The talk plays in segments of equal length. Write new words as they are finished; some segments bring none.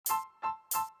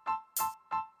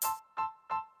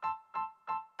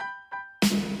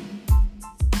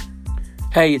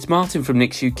Hey, it's Martin from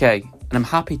Knicks UK, and I'm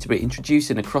happy to be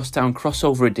introducing a crosstown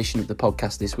crossover edition of the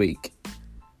podcast this week.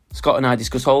 Scott and I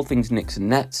discuss all things Knicks and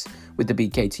Nets with the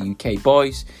BK to UK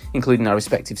boys, including our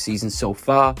respective seasons so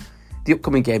far, the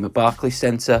upcoming game at Barclays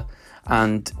Centre,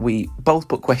 and we both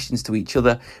put questions to each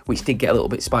other, which did get a little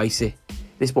bit spicy.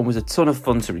 This one was a ton of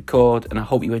fun to record, and I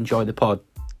hope you enjoy the pod.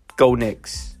 Go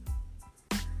Knicks!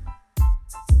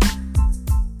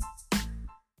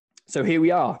 So here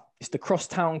we are. It's the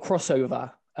crosstown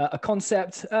crossover, a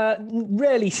concept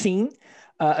rarely seen,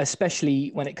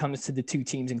 especially when it comes to the two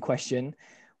teams in question.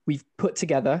 We've put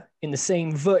together in the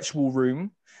same virtual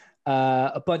room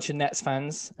a bunch of Nets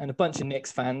fans and a bunch of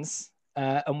Knicks fans,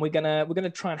 and we're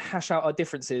gonna try and hash out our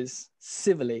differences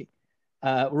civilly.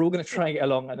 We're all gonna try and get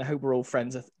along, and I hope we're all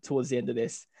friends towards the end of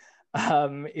this.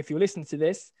 If you're listening to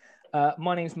this,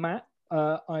 my name's Matt.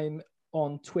 I'm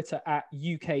on Twitter at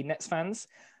UK Nets Fans.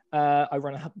 I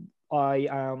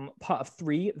am part of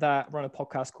three that run a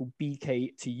podcast called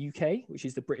BK to UK, which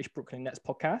is the British Brooklyn Nets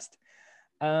podcast.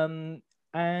 And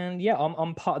yeah,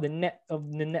 I'm part of the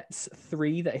Nets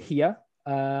three that are here.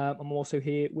 I'm also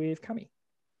here with Cammy.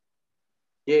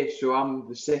 Yeah, so I'm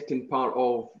the second part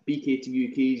of BK to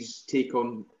UK's take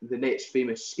on the Nets'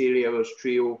 famous Scary Hours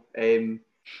trio.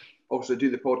 Also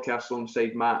do the podcast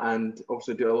alongside Matt and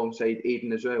also do it alongside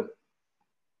Aidan as well.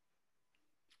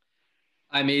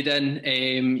 I'm Aidan.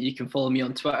 You can follow me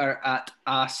on Twitter at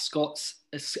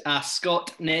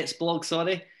ScottNetsBlog,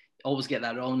 sorry. Always get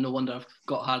that wrong. No wonder I've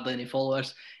got hardly any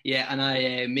followers. Yeah, and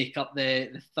I make up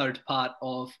the third part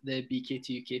of the BK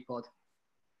to UK pod.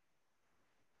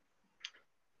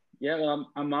 Yeah, well,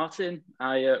 I'm Martin.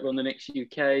 I run the Knicks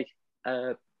UK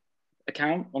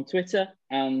account on Twitter,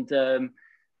 and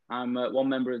I'm one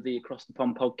member of the Across the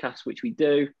Pond podcast, which we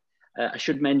do. I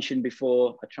should mention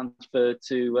before I transfer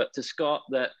to Scott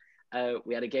that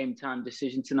we had a game time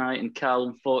decision tonight and Cal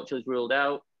unfortunately was ruled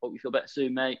out. Hope you feel better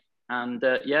soon, mate. And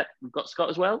yeah, we've got Scott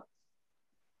as well.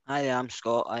 Hi, I'm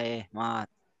Scott. I'm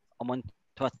on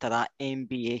Twitter at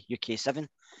NBA UK7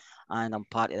 and I'm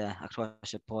part of the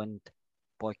Across the Pond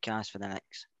podcast for the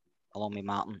Knicks, along with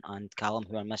Martin and Callum,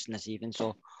 who are missing this evening.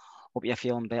 So hope you're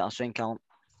feeling better soon, Callum.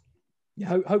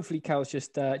 Yeah, hopefully Cal's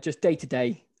just day to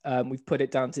day. We've put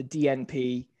it down to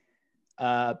DNP,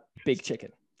 big chicken.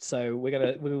 So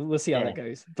we'll see how that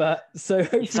goes. But so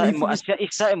he's sitting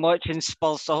watching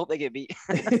Spurs, so I hope they get beat.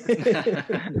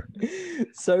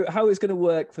 So how it's going to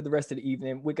work for the rest of the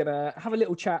evening? We're going to have a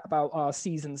little chat about our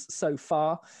seasons so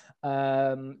far,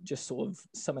 just sort of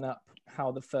summing up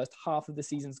how the first half of the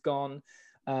season's gone,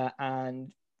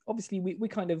 and obviously we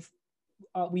kind of.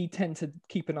 We tend to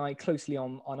keep an eye closely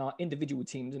on our individual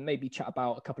teams and maybe chat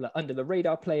about a couple of under the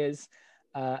radar players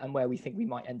and where we think we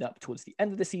might end up towards the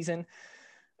end of the season.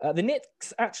 The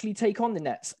Knicks actually take on the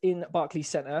Nets in Barclays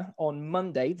Centre on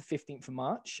Monday, the 15th of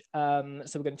March.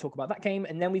 So we're going to talk about that game.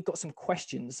 And then we've got some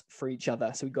questions for each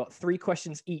other. So we've got 3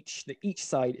 questions each that each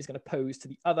side is going to pose to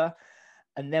the other.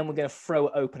 And then we're going to throw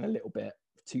it open a little bit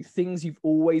to things you've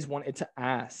always wanted to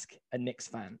ask a Knicks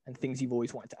fan and things you've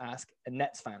always wanted to ask a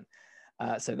Nets fan.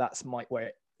 So that's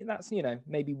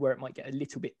maybe where it might get a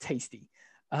little bit tasty.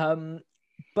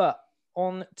 But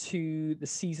on to the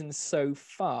season so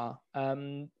far,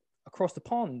 across the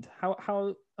pond.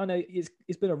 How I know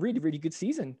it's been a really, really good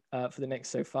season for the Knicks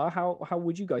so far. How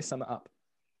would you guys sum it up?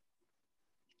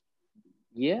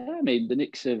 Yeah, I mean the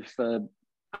Knicks have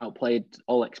outplayed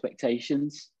all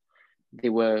expectations. They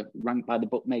were ranked by the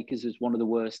bookmakers as one of the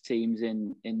worst teams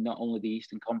in not only the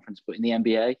Eastern Conference but in the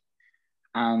NBA.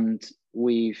 And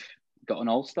we've got an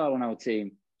all-star on our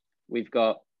team. We've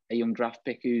got a young draft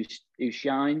pick who's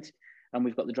shined, and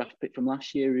we've got the draft pick from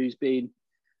last year who's been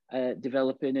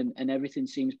developing, and everything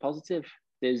seems positive.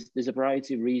 There's a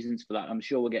variety of reasons for that. I'm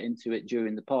sure we'll get into it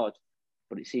during the pod,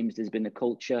 but it seems there's been a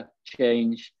culture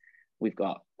change. We've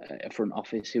got a front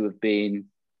office who have been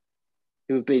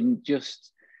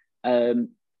just.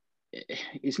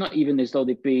 It's not even as though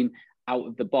they've been out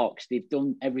of the box. They've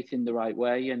done everything the right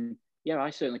way, and yeah,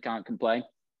 I certainly can't complain.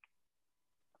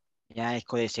 Yeah, I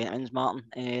echo the sentiments, Martin.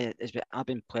 I've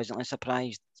been pleasantly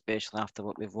surprised, especially after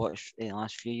what we've watched in the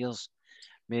last few years.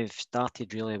 We've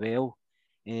started really well.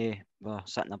 We're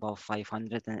sitting above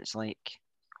 500, and it's like,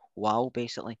 wow,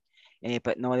 basically.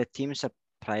 But no, the team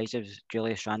surprised us.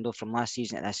 Julius Randle from last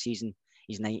season to this season,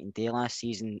 he's night and day. Last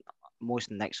season,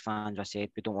 most of the Knicks fans have said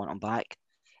we don't want him back.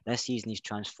 This season, he's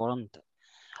transformed.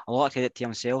 A lot of credit to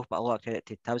himself, but a lot of credit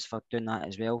to Tibbs for doing that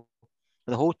as well.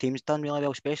 But the whole team's done really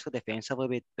well, especially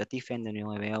defensively. We're defending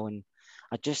really well, and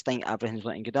I just think everything's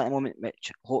looking good at the moment,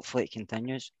 which hopefully it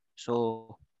continues.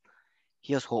 So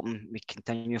here's hoping we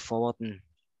continue forward and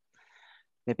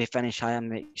maybe finish higher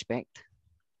than we expect.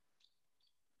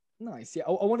 Nice. Yeah,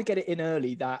 I want to get it in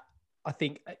early that I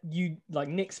think you, like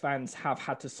Knicks fans, have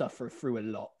had to suffer through a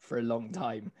lot for a long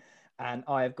time. And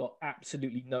I have got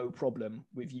absolutely no problem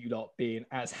with you lot being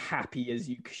as happy as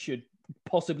you should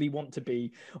possibly want to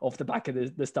be off the back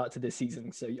of the start to this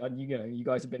season. So, you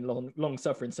guys have been long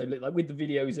suffering. So like with the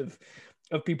videos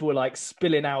of people like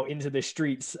spilling out into the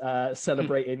streets,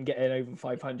 celebrating getting over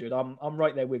 500, I'm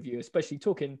right there with you, especially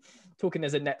talking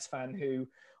as a Nets fan who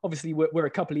obviously we're a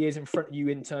couple of years in front of you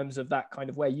in terms of that kind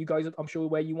of where you guys, I'm sure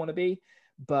where you want to be.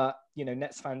 But,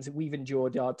 Nets fans, we've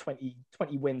endured our 20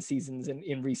 win seasons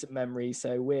in recent memory.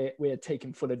 So we're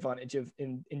taking full advantage of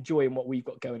enjoying what we've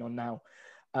got going on now.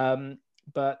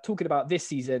 But talking about this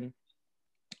season,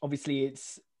 obviously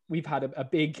we've had a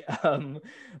big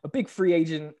free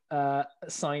agent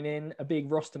sign in, a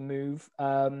big roster move.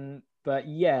 But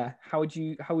yeah, how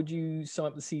would you sum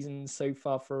up the season so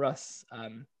far for us,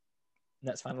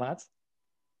 Nets fan lads?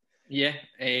 Yeah,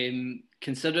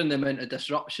 considering the amount of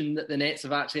disruption that the Nets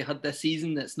have actually had this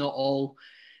season, it's not all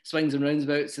swings and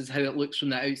roundabouts is how it looks from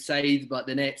the outside, but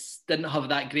the Nets didn't have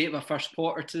that great of a first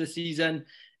quarter to the season,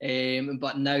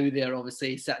 but now they're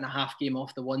obviously sitting a half game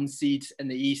off the 1 seed in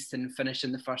the East and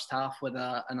finishing the first half with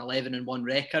an 11-1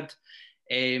 record.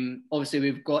 Obviously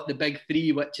we've got the big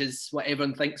three, which is what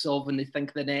everyone thinks of when they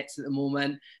think of the Nets at the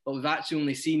moment, but we've actually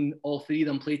only seen all three of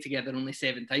them play together only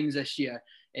 7 times this year.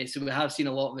 So we have seen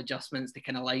a lot of adjustments to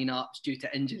kind of lineups due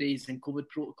to injuries and COVID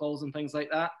protocols and things like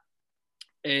that.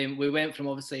 We went from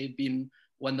obviously being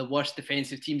one of the worst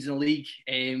defensive teams in the league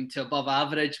to above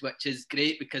average, which is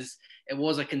great because it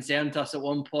was a concern to us at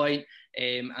one point.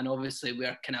 And obviously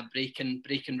we're kind of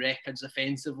breaking records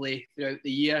offensively throughout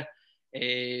the year.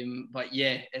 But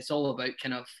yeah, it's all about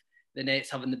kind of the Nets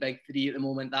having the big three at the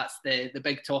moment. That's the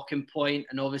big talking point.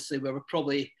 And obviously we were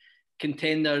probably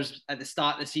contenders at the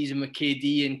start of the season with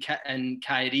KD and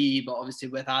Kyrie, but obviously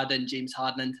with adding James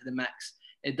Harden into the mix,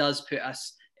 it does put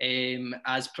us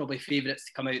as probably favourites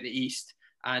to come out of the East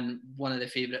and one of the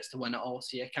favourites to win it all.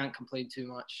 So yeah, I can't complain too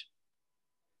much.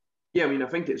 Yeah, I mean, I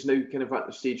think it's now kind of at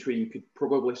the stage where you could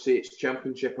probably say it's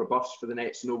championship or bust for the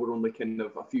Nets. No, we're only kind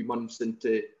of a few months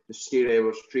into the scary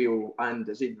hours trio, and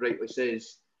as Ed rightly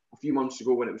says, a few months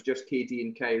ago when it was just KD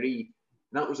and Kyrie,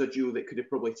 that was a duo that could have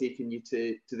probably taken you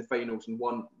to the finals and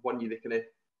won you the kind of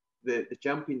the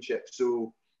championship.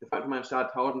 So the fact that managed to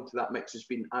add Harden to that mix has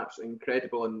been absolutely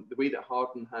incredible, and the way that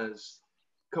Harden has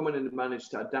come in and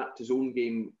managed to adapt his own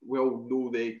game. We all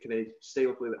know the kind of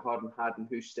style of play that Harden had in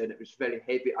Houston. It was very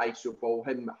heavy ISO ball,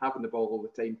 him having the ball all the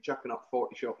time, chucking up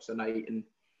 40 shots a night and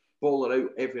balling out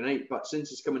every night. But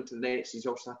since he's come into the Nets, he's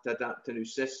also had to adapt to a new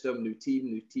system, new team,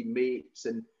 new teammates,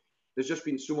 and there's just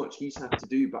been so much he's had to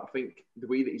do. But I think the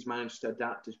way that he's managed to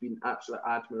adapt has been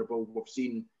absolutely admirable. We've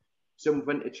seen some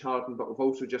vintage Harden, but we've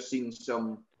also just seen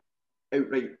some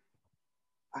outright,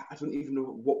 I don't even know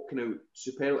what kind of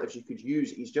superlatives you could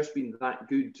use. He's just been that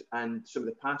good, and some of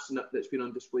the passing that's been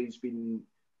on display has been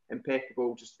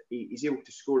impeccable. Just he's able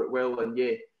to score it well, and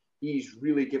yeah, he's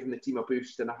really given the team a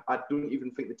boost. And I don't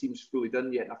even think the team's fully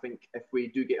done yet. And I think if we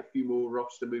do get a few more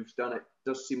roster moves done, it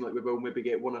does seem like we will maybe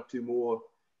get 1 or 2 more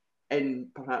in,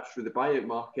 perhaps through the buyout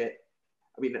market.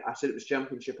 I mean, I said it was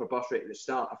championship or bust right at the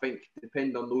start. I think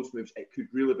depending on those moves, it could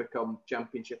really become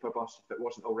championship or bust if it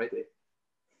wasn't already.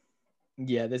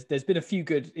 Yeah, there's been a few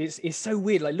good. It's so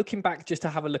weird. Like looking back, just to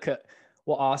have a look at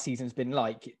what our season's been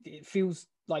like. It feels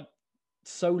like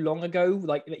so long ago.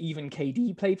 Like even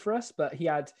KD played for us, but he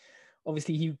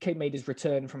made his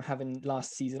return from having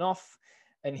last season off,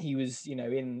 and he was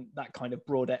in that kind of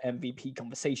broader MVP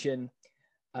conversation,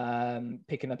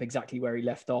 picking up exactly where he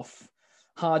left off.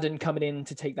 Harden coming in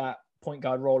to take that point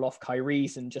guard role off Kyrie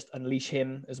and just unleash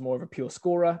him as more of a pure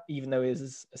scorer, even though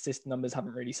his assist numbers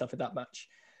haven't really suffered that much.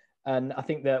 And I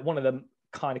think that one of the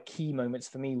kind of key moments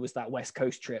for me was that West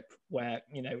Coast trip where,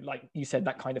 like you said,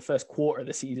 that kind of first quarter of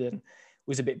the season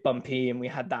was a bit bumpy. And we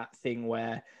had that thing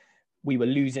where we were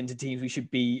losing to teams we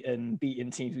should beat and beating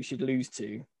teams we should lose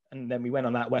to. And then we went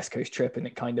on that West Coast trip and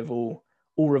it kind of all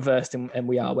reversed and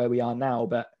we are where we are now.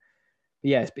 But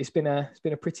yeah, it's been a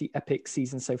pretty epic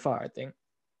season so far, I think.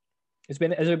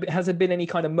 Has there been any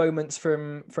kind of moments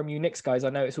from you Knicks guys? I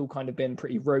know it's all kind of been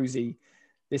pretty rosy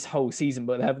this whole season,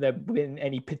 but have there been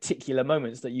any particular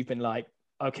moments that you've been like,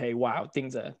 okay, wow,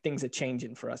 things are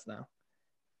changing for us now?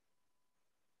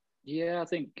 Yeah, I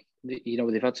think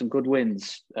they've had some good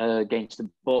wins against the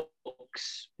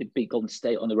Bucks. They beat Golden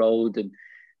State on the road, and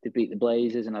they beat the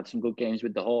Blazers, and had some good games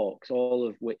with the Hawks, all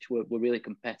of which were really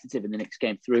competitive. And the Knicks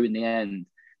came through in the end.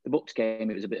 The Bucks game,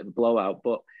 it was a bit of a blowout,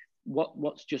 but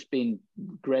what's just been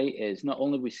great is not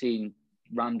only have we seen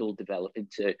Randall develop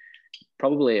into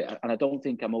probably, and I don't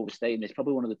think I'm overstating this,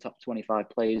 probably one of the top 25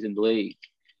 players in the league.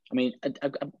 I mean,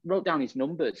 I wrote down his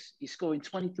numbers. He's scoring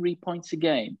 23 points a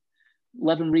game,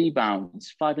 11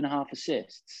 rebounds, 5.5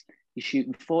 assists. He's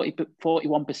shooting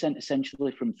 41%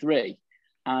 essentially from three,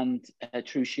 and a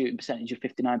true shooting percentage of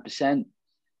 59%.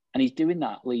 And he's doing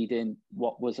that leading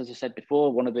what was, as I said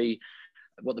before, what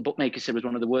the bookmakers said was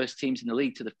one of the worst teams in the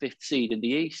league to the 5th seed in the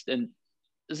East. And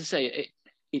as I say,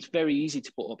 it's very easy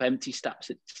to put up empty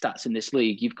stats in this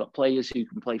league. You've got players who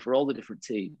can play for all the different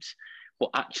teams,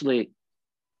 but actually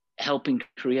helping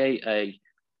create a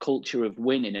culture of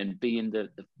winning and being the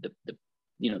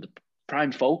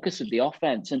prime focus of the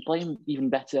offense and playing even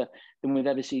better than we've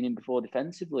ever seen him before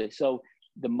defensively. So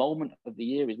the moment of the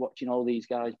year is watching all these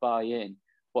guys buy in,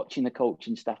 watching the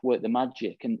coaching staff work the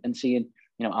magic, and seeing,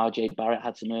 RJ Barrett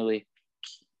had some early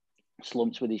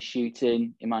slumps with his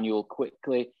shooting. Emmanuel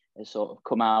quickly has sort of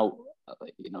come out,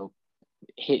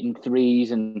 hitting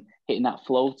threes and hitting that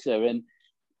floater. And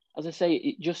as I say,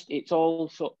 it's all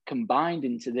sort of combined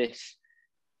into this.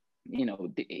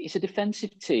 It's a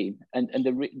defensive team, and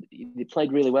they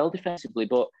played really well defensively,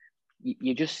 but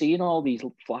you're just seeing all these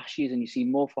flashes, and you see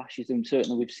more flashes than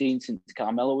certainly we've seen since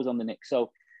Carmelo was on the Knicks.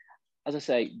 So, as I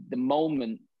say, the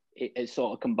moment it has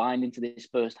sort of combined into this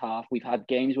first half. We've had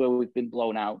games where we've been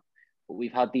blown out, but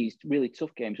we've had these really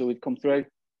tough games where we've come through.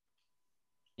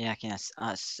 Yeah,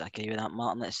 I agree with that,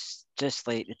 Martin. It's just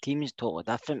like the team is totally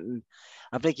different.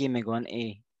 Every game we go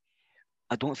into,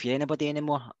 I don't fear anybody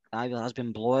anymore. Either there's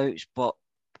been blowouts, but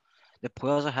the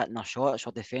players are hitting their shots,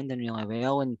 we're defending really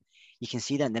well, and you can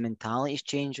see that the mentality's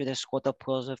changed with the squad of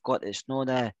players they've got. It's not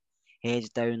the heads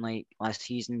down like last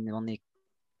season.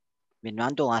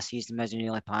 Randall last season wasn't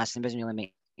really passing, wasn't really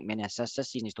making many assists. This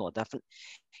season he's totally different.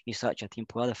 He's such a team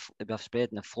player. We're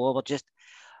spreading the floor. We're just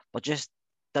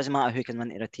doesn't matter who can win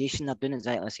the rotation. They're doing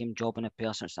exactly the same job when a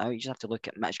person's out. You just have to look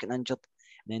at Mitch getting injured,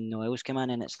 and then Noel's come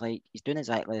in, and it's like he's doing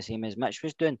exactly the same as Mitch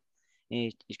was doing.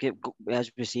 He's got,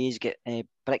 as we say, he's got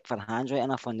brick for hands right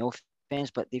enough on the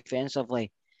offense, but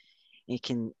defensively, he's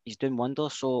doing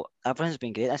wonders. So everything's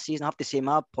been great this season. I have to say,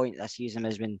 my point this season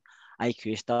is when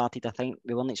IQ started. I think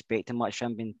we weren't expecting much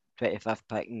from him being 25th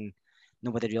pick, and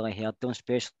nobody really heard him,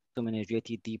 especially when he was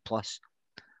rated D+.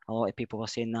 A lot of people were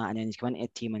saying that, and then he's come into the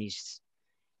team and he's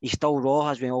still raw,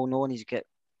 as we all know, and he's got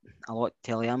a lot to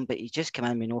tell him, but he's just come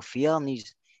in with no fear, and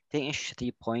he's taking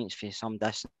 3 points for some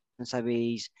distance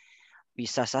away.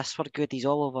 His assists were good. He's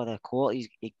all over the court.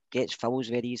 He gets fouls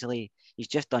very easily. He's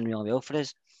just done really well for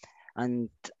us, and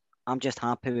I'm just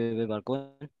happy with where we're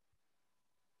going.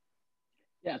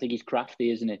 Yeah, I think he's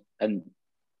crafty, isn't it? And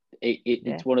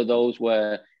it's one of those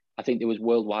where I think there was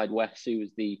Worldwide West, who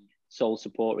was the sole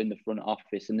supporter in the front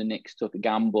office, and the Knicks took a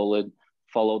gamble and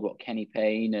followed what Kenny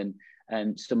Payne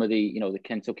and some of the the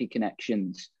Kentucky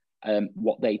connections,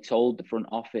 what they told the front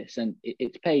office, and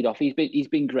it's paid off. He's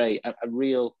been great. A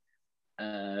real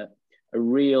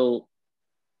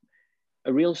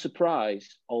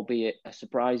surprise, albeit a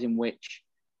surprise in which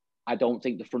I don't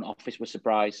think the front office was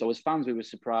surprised. So as fans, we were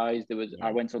surprised.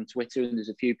 I went on Twitter, and there's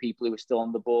a few people who were still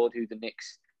on the board who the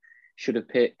Knicks should have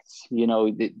picked.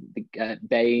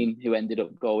 Bain, who ended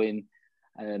up going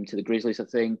to the Grizzlies, I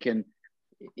think, and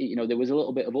there was a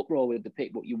little bit of uproar with the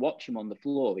pick. But you watch him on the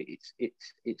floor,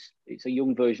 it's a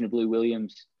young version of Lou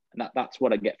Williams, and that's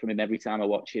what I get from him every time I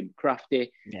watch him.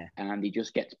 Crafty, and he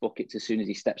just gets buckets as soon as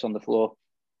he steps on the floor.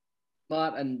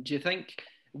 Martin, do you think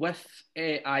with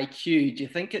IQ, do you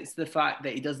think it's the fact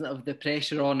that he doesn't have the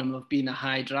pressure on him of being a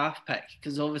high draft pick?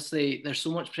 Because obviously there's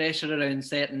so much pressure around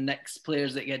certain Knicks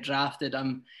players that get drafted.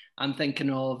 I'm thinking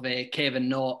of Kevin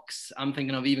Knox. I'm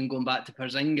thinking of even going back to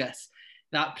Porzingis.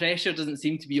 That pressure doesn't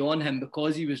seem to be on him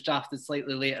because he was drafted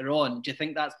slightly later on. Do you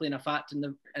think that's playing a factor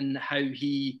in how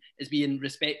he is being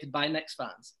respected by Knicks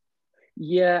fans?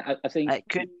 Yeah, I think it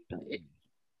could.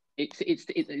 It's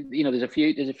there's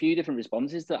a few different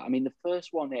responses to that. I mean, the first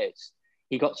one is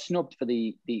he got snubbed for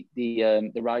the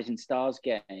Rising Stars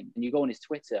game, and you go on his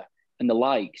Twitter, and the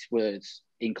likes was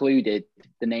included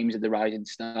the names of the Rising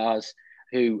Stars,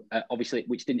 who obviously,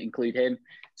 which didn't include him.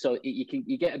 So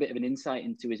you get a bit of an insight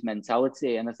into his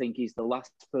mentality, and I think he's the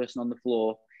last person on the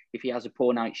floor. If he has a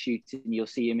poor night shooting, you'll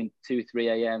see him in 2-3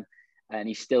 a.m. and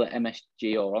he's still at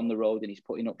MSG or on the road, and he's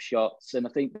putting up shots. And I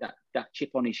think that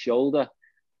chip on his shoulder,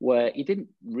 where he didn't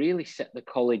really set the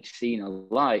college scene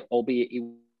alight, albeit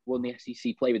he won the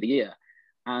SEC Player of the Year.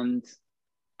 And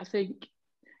I think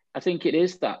it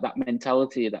is that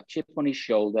mentality, that chip on his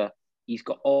shoulder. He's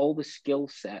got all the skill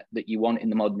set that you want in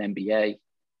the modern NBA.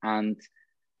 And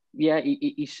yeah,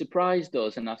 he surprised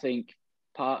us. And I think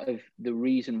part of the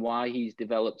reason why he's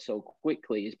developed so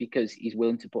quickly is because he's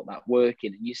willing to put that work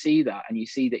in. And you see that, and you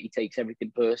see that he takes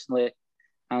everything personally.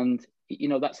 And, you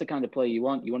know, that's the kind of player you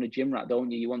want. You want a gym rat,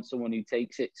 don't you? You want someone who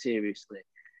takes it seriously,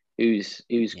 who's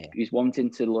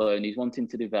wanting to learn, who's wanting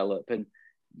to develop, and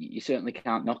you certainly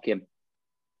can't knock him.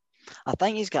 I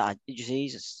think he's got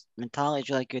his mentality is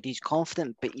really good. He's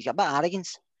confident, but he's got a bit of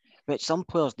arrogance, which some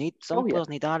players need. Some players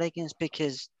need arrogance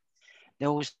because they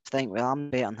always think, well,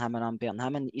 I'm better than him and I'm better than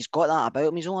him. And he's got that about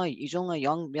him. He's only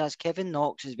young, whereas Kevin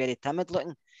Knox is very timid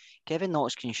looking. Kevin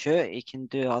Knox can shoot, he can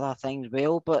do other things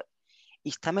well, but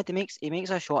he's timid. He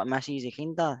makes a shot and misses, he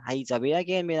kind of hides away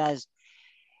again, whereas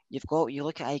you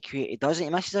look at IQ, he doesn't, he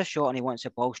misses a shot and he wants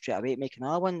the ball straight away to make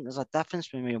another one. There's a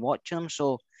difference when we're watching him.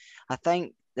 So I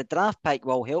think the draft pick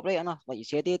will help right enough. Like you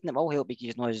said, Aidan, it will help because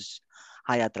he's not as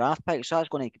high a draft pick, so that's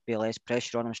going to be less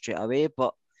pressure on him straight away.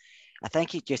 But I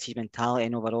think it's just his mentality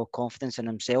and overall confidence in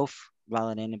himself rather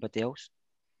than anybody else.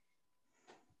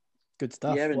 Good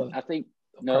stuff. Yeah, and I think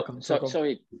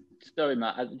sorry,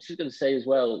 Matt. I was just going to say as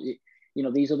well. You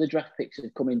know, these other draft picks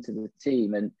have come into the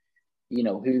team, and you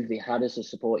know who they had as a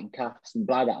supporting cast, and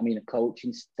by that I mean a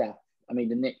coaching staff. I mean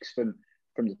the Knicks from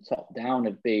the top down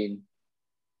have been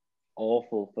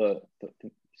awful for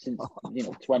since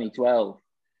 2012,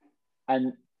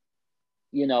 and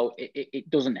you know it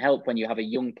doesn't help when you have a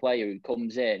young player who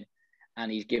comes in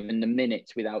and he's given the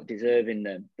minutes without deserving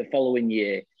them. The following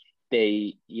year,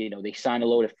 they sign a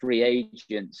load of free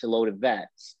agents, a load of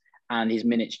vets, and his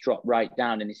minutes drop right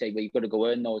down, and they say, well, you've got to go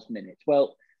earn those minutes.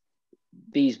 Well,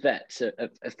 these vets are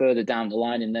further down the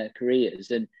line in their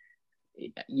careers, and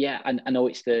yeah, I know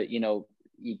it's the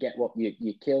you get what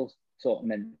you kill sort of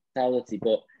mentality,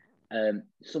 but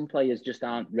some players just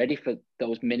aren't ready for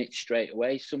those minutes straight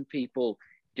away. Some people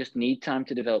just need time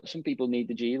to develop. Some people need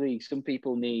the G League. Some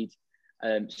people need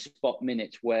spot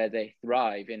minutes where they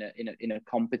thrive in a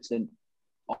competent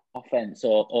offense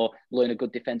or learn a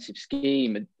good defensive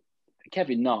scheme. And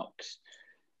Kevin Knox,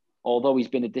 although he's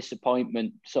been a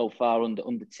disappointment so far under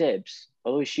Tibbs,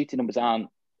 although his shooting numbers aren't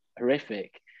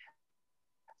horrific,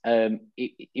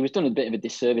 he was done a bit of a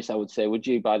disservice, I would say. Would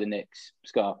you, by the Knicks,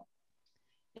 Scott?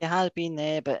 He has been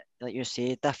there, but like you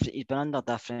say, he's been under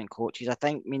different coaches.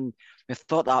 We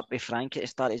thought that with Frank at the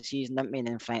start of the season, didn't we? And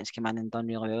then Frank's come in and done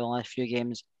really well the last few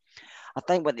games. I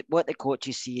think what the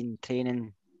coaches see in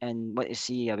training and what they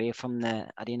see away from the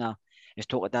arena is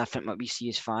totally different from what we see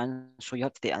as fans. So you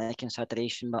have to take that into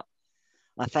consideration. But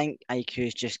I think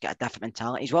IQ's just got a different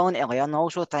mentality. He's willing to learn. I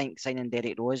also think signing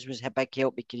Derrick Rose was a big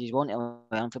help because he's willing to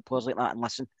learn for players like that and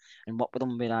listen and work with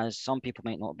them, whereas some people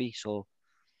might not be. So.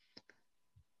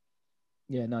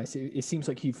 Yeah, nice. It seems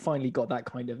like you've finally got that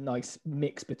kind of nice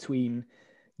mix between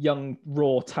young,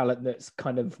 raw talent that's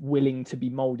kind of willing to be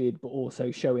molded, but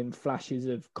also showing flashes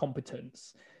of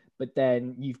competence. But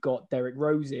then you've got Derrick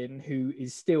Rose in, who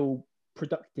is still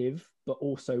productive, but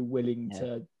also willing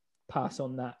to pass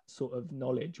on that sort of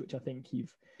knowledge, which I think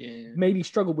you've maybe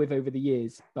struggled with over the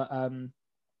years. But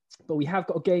we have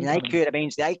got a game. The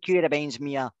IQ reminds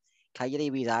me of Kyrie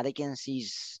with arrogance.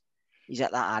 He's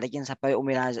at that arrogance about him,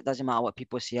 whereas it doesn't matter what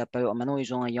people say about him. I know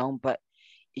he's only young, but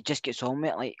he just gets on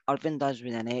with it, like Irving does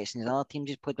with the Nets and his other teams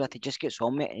he's played with. He just gets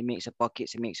on with it. He makes the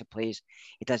buckets, he makes the plays.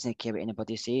 He doesn't care what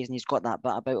anybody says, and he's got that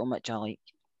bit about him which I like.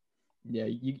 Yeah,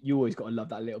 you always got to love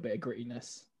that little bit of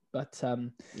grittiness. But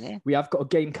we have got a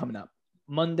game coming up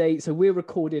Monday. So we're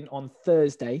recording on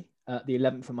Thursday, the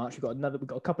 11th of March. We've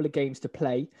got a couple of games to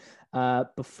play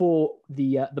before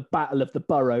the Battle of the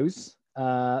Boroughs,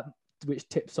 which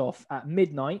tips off at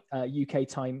midnight UK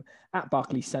time at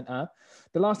Barclays Centre.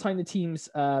 The last time the teams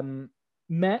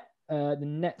met, the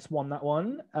Nets won that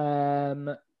one.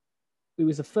 It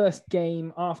was the first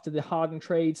game after the Harden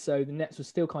trade, so the Nets were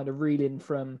still kind of reeling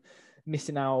from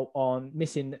missing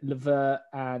LeVert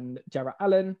and Jarrett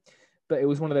Allen. But it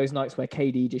was one of those nights where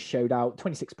KD just showed out,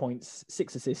 26 points,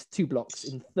 6 assists, 2 blocks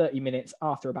in 30 minutes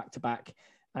after a back-to-back.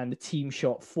 And the team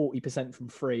shot 40% from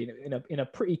free in a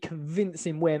pretty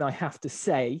convincing win, I have to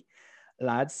say,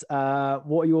 lads.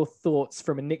 What are your thoughts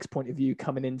from a Knicks point of view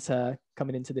coming into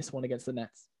this one against the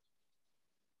Nets?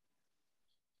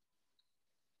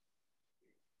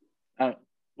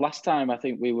 Last time, I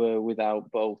think we were without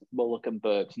both Bullock and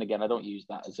Burks, and again, I don't use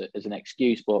that as an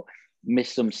excuse, but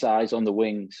missed some size on the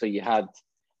wing. So you had,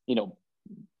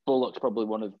 Bullock's probably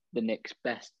one of the Knicks'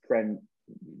 best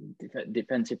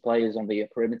defensive players on the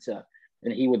perimeter,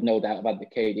 and he would no doubt have had the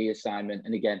KD assignment.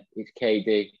 And again, it's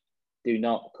KD. Do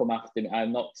not come after me.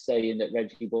 I'm not saying that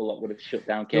Reggie Bullock would have shut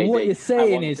down KD. So what you're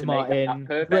saying is, to make that Martin,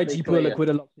 perfectly Reggie clear. Bullock would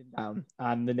have locked him down,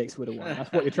 and the Knicks would have won.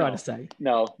 That's what you're trying to say.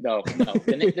 No. The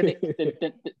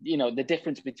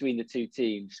difference between the two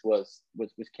teams was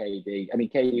KD. I mean,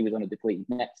 KD was on a depleted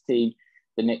Nets team.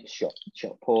 The Knicks shot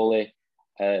poorly.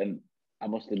 I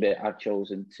must admit, I've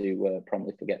chosen to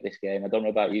promptly forget this game. I don't know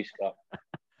about you, Scott.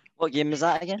 What game was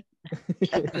that again?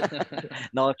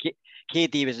 No,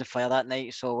 KD was on fire that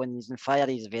night. So when he's on fire,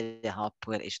 he's a very hard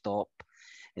player to stop.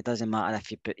 It doesn't matter if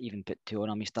you put two on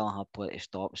him, he's still a hard player to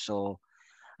stop. So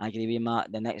I agree with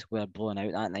Matt. The Knicks were blown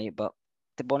out that night. But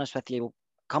to be honest with you,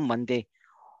 come Monday,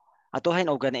 I don't think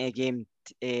they'll go into a game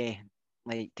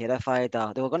terrified.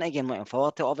 They were going to a game looking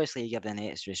forward to. Obviously, you give the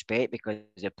Nets respect because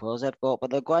the players they've got, but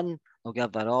they're going, they'll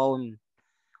give their all, and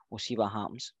we'll see what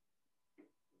happens.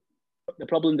 The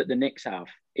problem that the Knicks have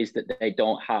is that they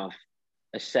don't have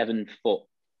a 7-foot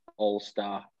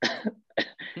all-star.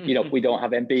 We don't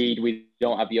have Embiid, we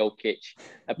don't have Jokic,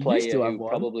 a player who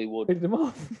probably would. Pick them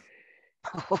off.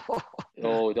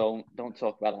 Oh, don't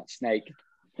talk about that snake.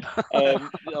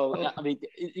 I mean,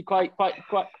 quite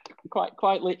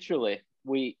literally,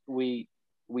 we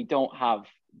don't have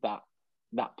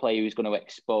that player who's going to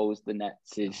expose the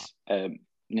Nets'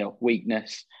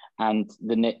 weakness, and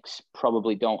the Knicks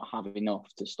probably don't have enough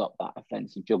to stop that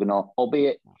offensive juggernaut.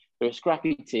 Albeit they're a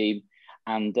scrappy team,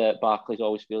 and Barclays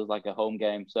always feels like a home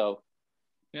game, so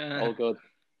all good.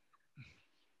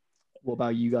 What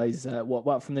about you guys?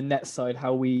 What from the Nets side?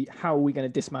 How are we going to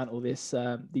dismantle these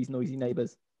noisy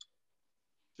neighbours?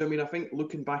 So, I mean, I think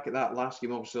looking back at that last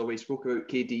game, obviously, we spoke about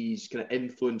KD's kind of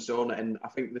influence on it, and I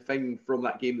think the thing from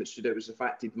that game that stood out was the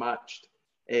fact he'd matched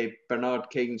Bernard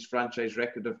King's franchise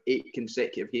record of 8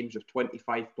 consecutive games of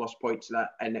 25-plus points.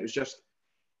 And it was just,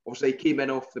 obviously, he came in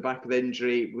off the back of the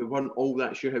injury. We weren't all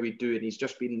that sure how he'd do, and he's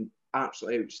just been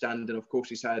absolutely outstanding. Of course,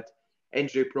 he's had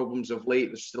injury problems of late.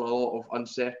 There's still a lot of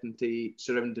uncertainty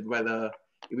surrounding whether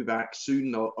he'll be back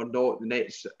soon or not. The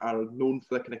Nets are known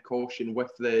for the kind of caution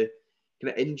with the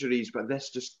kind of injuries, but this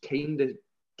just kind of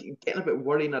getting a bit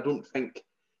worrying. I don't think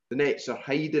the Nets are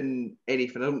hiding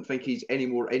anything. I don't think he's any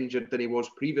more injured than he was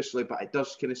previously, but it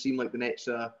does kind of seem like the Nets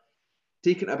are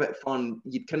taking it a bit fun.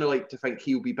 You'd kind of like to think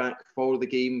he'll be back for the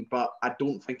game, but I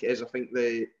don't think it is. I think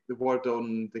the word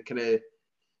on the kind of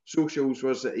socials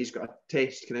was that he's got a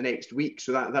test kind of next week,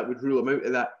 so that would rule him out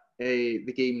of that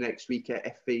the game next week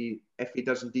if he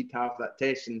does indeed have that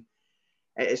test. And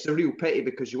it's a real pity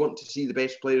because you want to see the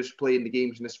best players play in the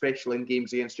games, and especially in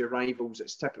games against your rivals.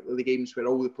 It's typically the games where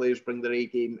all the players bring their A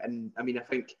game. And I mean, I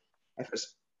think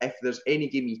if there's any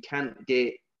game you can't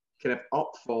get kind of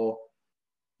up for,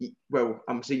 well,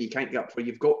 I'm saying you can't get up for,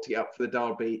 you've got to get up for the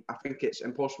derby. I think it's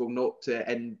impossible not to.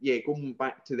 And yeah, going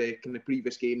back to the kind of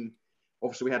previous game,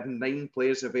 obviously we had 9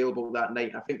 players available that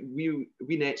night. I think we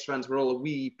Nets fans were all a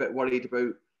wee bit worried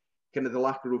about kind of the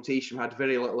lack of rotation. We had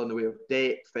very little in the way of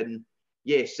depth, and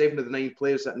yeah, 7 of the 9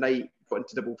 players that night got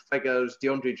into double figures.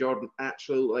 DeAndre Jordan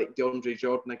actually looked like DeAndre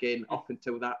Jordan again. Up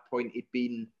until that point, he'd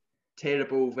been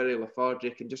terrible, very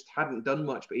lethargic, and just hadn't done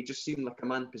much. But he just seemed like a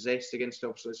man possessed against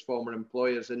obviously his former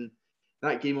employers. And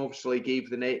that game obviously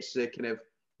gave the Nets the kind of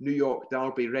New York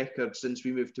derby record since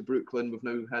we moved to Brooklyn. We've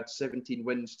now had 17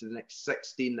 wins to the next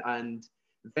 16, and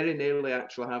very nearly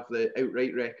actually have the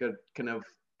outright record kind of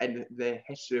in the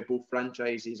history of both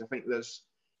franchises. I think there's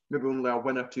maybe only a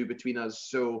win or 2 between us.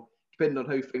 So depending on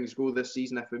how things go this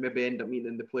season, if we maybe end up meeting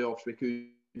in the playoffs, we could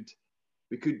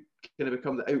kind of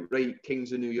become the outright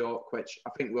kings of New York, which I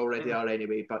think we already are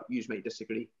anyway, but you might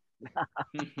disagree.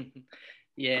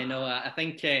 Yeah, no, I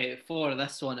think for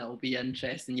this one, it'll be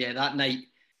interesting. Yeah, that night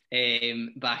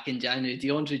back in January,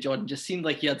 DeAndre Jordan just seemed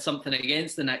like he had something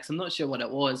against the Knicks. I'm not sure what it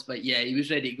was, but yeah, he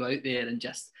was ready to go out there and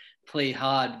just play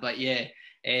hard. But yeah,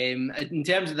 in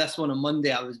terms of this one on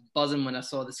Monday, I was buzzing when I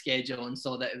saw the schedule and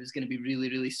saw that it was going to be really,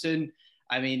 really soon.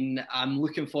 I mean, I'm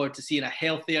looking forward to seeing a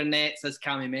healthier Nets, as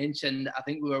Cammy mentioned. I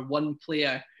think we were one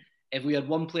player. If we had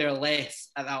one player less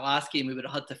at that last game, we would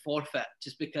have had to forfeit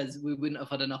just because we wouldn't have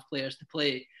had enough players to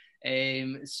play.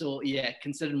 So yeah,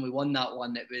 considering we won that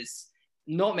one, it was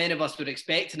not many of us were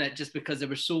expecting it just because there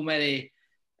were so many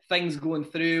things going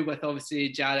through with obviously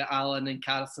Jarrett Allen and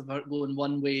Karis LeVert going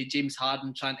one way, James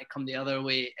Harden trying to come the other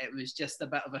way. It was just a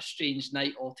bit of a strange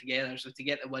night altogether. So to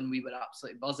get the win, we were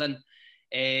absolutely buzzing.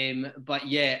 But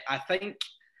yeah, I think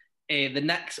the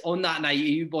Knicks on that night,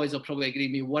 you boys will probably agree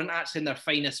with me, weren't actually in their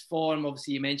finest form.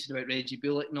 Obviously, you mentioned about Reggie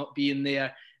Bullock not being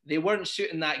there. They weren't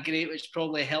shooting that great, which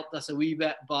probably helped us a wee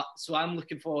bit. But so I'm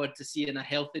looking forward to seeing a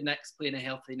healthy Knicks playing a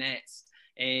healthy Nets.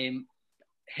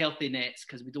 Healthy Nets,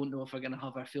 because we don't know if we're going to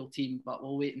have our full team, but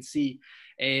we'll wait and see.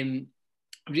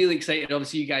 really excited.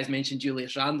 Obviously, you guys mentioned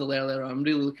Julius Randle earlier. I'm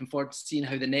really looking forward to seeing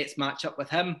how the Nets match up with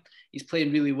him. He's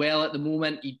playing really well at the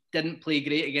moment. He didn't play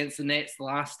great against the Nets the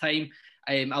last time.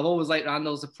 I've always liked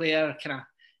Randle as a player. Kind of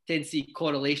tend to see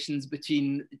correlations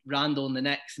between Randle and the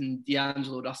Knicks and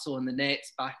D'Angelo Russell and the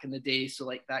Nets back in the day. So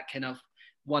like that kind of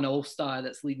one all-star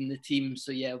that's leading the team.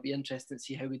 So yeah, it'll be interesting to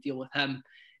see how we deal with him.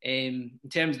 In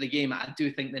terms of the game, I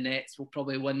do think the Nets will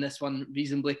probably win this one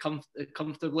reasonably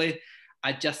comfortably.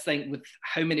 I just think with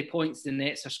how many points the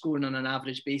Nets are scoring on an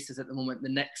average basis at the moment, the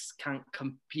Knicks can't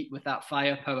compete with that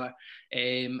firepower.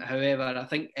 However, I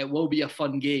think it will be a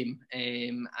fun game,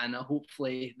 and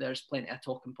hopefully there's plenty of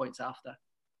talking points after.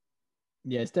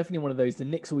 Yeah, it's definitely one of those. The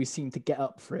Knicks always seem to get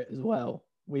up for it as well.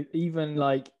 With even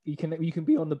like you can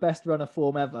be on the best run of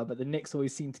form ever, but the Knicks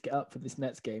always seem to get up for this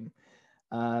Nets game,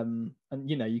 and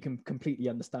you can completely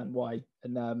understand why.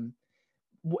 And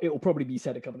it will probably be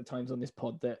said a couple of times on this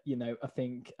pod that I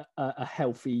think a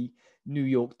healthy New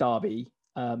York derby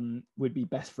would be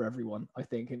best for everyone. I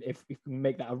think, and if we can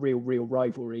make that a real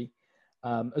rivalry,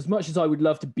 as much as I would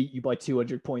love to beat you by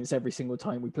 200 points every single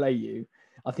time we play you,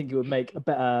 I think it would make a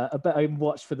better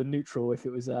watch for the neutral if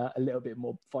it was a little bit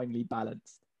more finely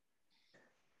balanced.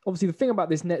 Obviously, the thing about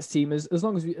this Nets team is as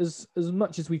long as as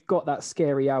much as we've got that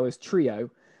scary hours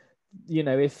trio,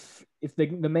 if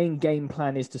the main game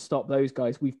plan is to stop those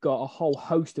guys, we've got a whole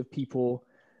host of people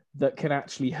that can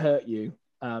actually hurt you.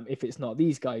 If it's not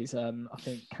these guys, I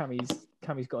think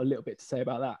Cammy's got a little bit to say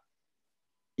about that.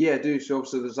 Yeah, I do. So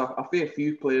obviously there's a fair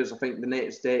few players. I think the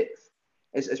Nets' depth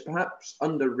is perhaps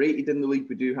underrated in the league.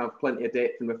 We do have plenty of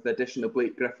depth, and with the addition of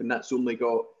Blake Griffin, that's only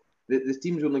got the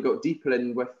team's only got deeper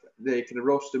in with the kind of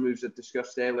roster moves I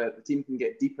discussed earlier. The team can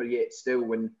get deeper yet still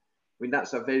when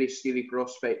that's a very scary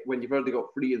prospect. When you've already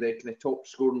got three of the kind of top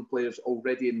scoring players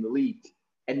already in the league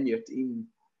in your team,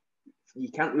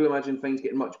 you can't really imagine things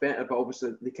getting much better. But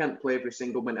obviously they can't play every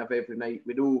single minute of every night.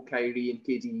 We know Kyrie and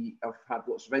KD have had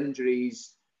lots of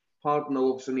injuries. Harden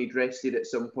will also need rested at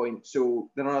some point. So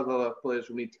there are other players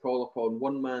we'll need to call upon.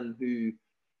 One man who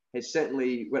has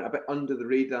certainly went a bit under the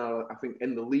radar, I think,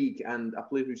 in the league, and a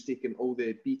player who's taken all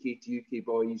the BK to UK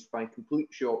boys by complete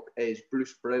shock is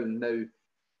Bruce Brown. Now,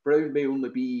 Brown may only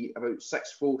be about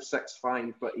 6'4",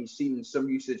 6'5", but he's seen some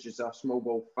usage as a small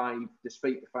ball 5,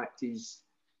 despite the fact he's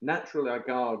naturally a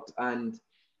guard. And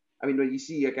I mean, when you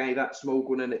see a guy that small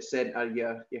going in at centre,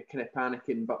 you're kind of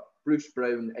panicking. But Bruce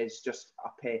Brown is just a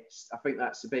pest. I think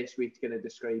that's the best way to kind of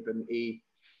describe him. He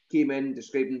came in,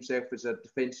 described himself as a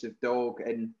defensive dog,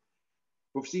 and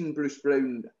we've seen Bruce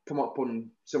Brown come up on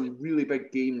some really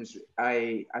big games.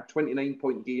 A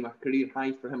 29-point game, a career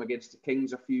high for him against the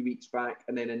Kings a few weeks back.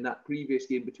 And then in that previous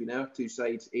game between our two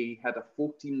sides, he had a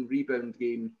 14-rebound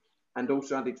game and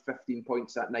also added 15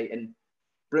 points that night. And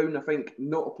Brown, I think,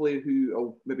 not a player who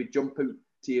will maybe jump out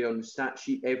to you on the stat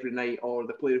sheet every night, or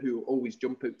the player who will always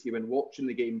jump out to you when watching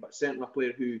the game, but certainly a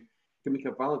player who can make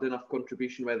a valid enough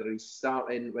contribution, whether he's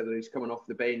starting, whether he's coming off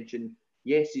the bench. And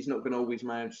yes, he's not going to always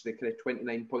manage the kind of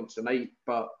 29 points a night,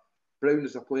 but Brown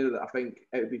is a player that I think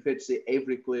it would be fair to say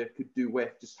every player could do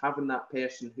with. Just having that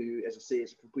person who, as I say,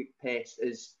 is a complete pest.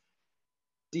 Is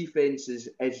defense is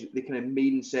the kind of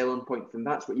main selling point from.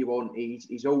 That's what you want.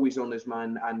 He's always on his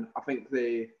man, and I think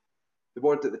the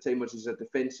word at the time was he's a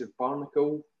defensive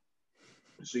barnacle.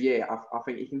 So yeah, I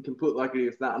think you can completely agree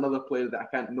with that. Another player that I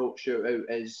can't not shout out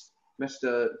is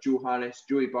Mr. Joe Harris,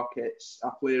 Joey Buckets,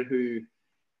 a player who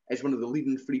is one of the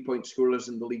leading 3-point scorers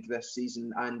in the league this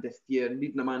season. And if you're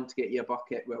needing a man to get you a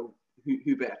bucket, well,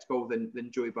 who better to call than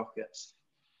Joey Buckets?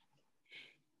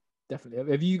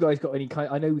 Definitely. Have you guys got any kind?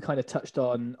 I know we kind of touched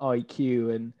on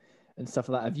IQ and stuff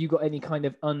like that. Have you got any kind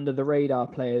of under the radar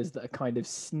players that are kind of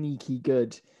sneaky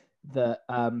good that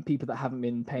people that haven't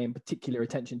been paying particular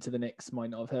attention to the Knicks might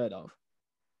not have heard of?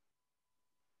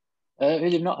 Who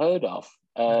they've not heard of?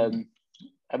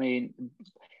 I mean,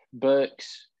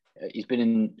 Burks. He's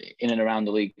been in and around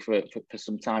the league for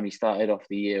some time. He started off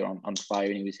the year on fire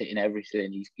and he was hitting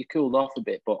everything. He cooled off a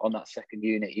bit, but on that second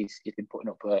unit, he's been putting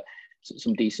up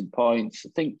some decent points.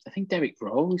 I think Derrick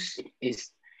Rose is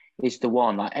the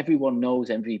one. Like everyone knows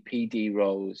MVP D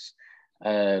Rose.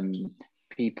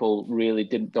 People really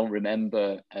don't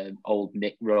remember old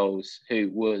Nick Rose,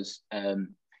 who was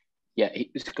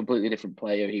he was a completely different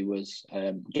player. He was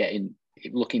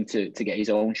looking to get his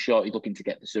own shot. He's looking to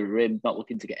get the rim, not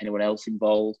looking to get anyone else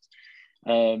involved.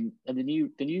 And the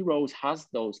new Rose has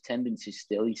those tendencies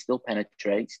still. He still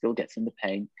penetrates, still gets in the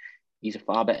paint. He's a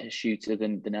far better shooter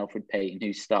than Elfrid Payton,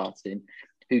 who's starting,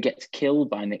 who gets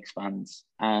killed by Knicks fans.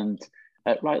 And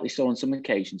rightly so on some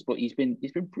occasions, but he's been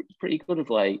pretty good of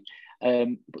late.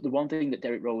 But the one thing that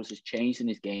Derrick Rose has changed in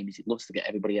his game is he loves to get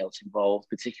everybody else involved,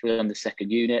 particularly on the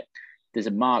second unit. There's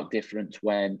a marked difference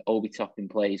when Obi Toppin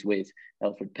plays with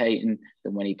Elfrid Payton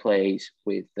than when he plays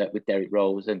with Derrick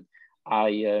Rose. And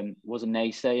I was a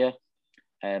naysayer.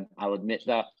 I'll admit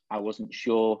that. I wasn't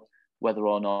sure whether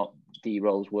or not D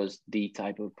Rose was the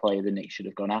type of player the Knicks should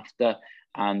have gone after.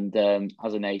 And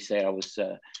as a naysayer, I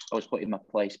was put in my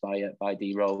place by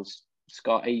D Rose.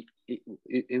 Scott,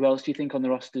 who else do you think on the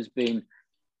roster has been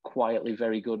quietly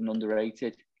very good and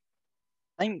underrated?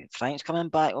 I think Frank's coming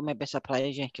back will maybe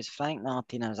surprise you, because Frank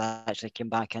Ntilikina has actually come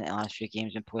back into the last few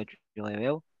games and played really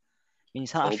well. I mean,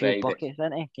 he's had a few buckets,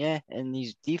 hasn't he? Yeah, and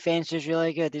his defence is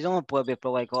really good. He's only played with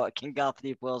probably can guard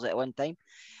 3 players at one time.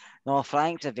 No,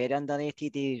 Frank's a very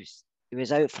underrated. He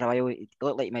was out for a while. It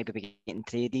looked like he might be getting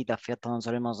traded. I've heard tons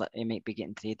of rumours that he might be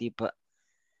getting traded, but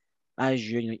as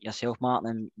you yourself, Martin,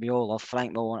 and we all love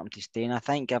Frank, we all want him to stay. And I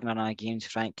think given our games,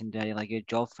 Frank can do a really good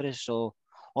job for us. So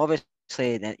obviously,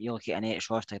 that you look at an Nets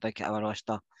roster, look at our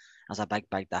roster, there's a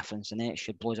big difference in it. It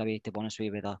should blows away, to be honest with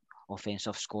you, with the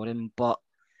offensive scoring. But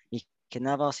you can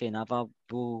never say never.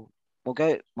 We'll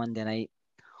go out Monday night.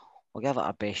 We'll give it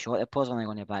our best shot. The players are only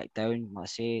going to back down. Like I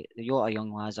say, the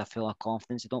young lads are full of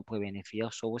confidence. They don't play with any fear.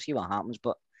 So we'll see what happens.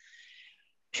 But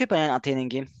it should be an entertaining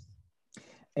game.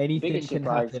 Anything can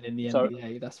happen in the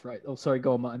NBA. That's right. Oh, sorry.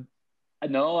 Go on, Martin.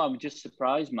 No, I'm just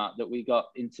surprised, Matt, that we got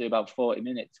into about 40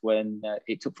 minutes when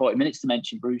it took 40 minutes to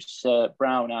mention Bruce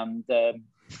Brown and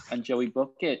Joey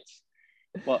Buckets.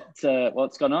 What's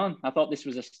gone on? I thought this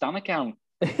was a Stan account.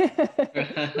 A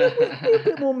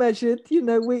bit more measured, we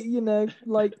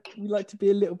like to be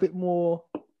a little bit more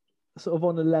sort of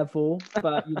on a level.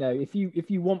 But if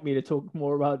you want me to talk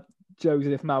more about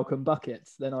Joseph Malcolm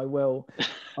Buckets, then I will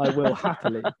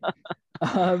happily.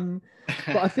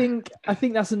 But I think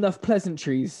that's enough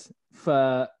pleasantries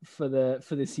for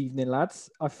this evening, lads.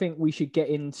 I think we should get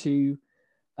into.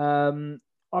 I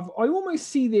almost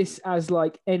see this as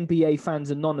like NBA Fans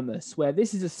Anonymous, where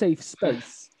this is a safe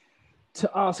space to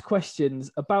ask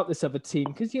questions about this other team,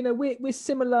 because we're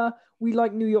similar. We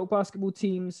like New York basketball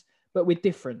teams, but we're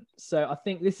different. So I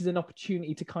think this is an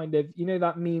opportunity to kind of,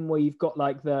 that meme where you've got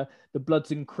like the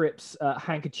Bloods and Crips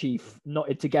handkerchief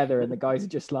knotted together, and the guys are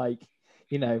just like,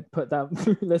 put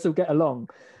that. Let's all get along.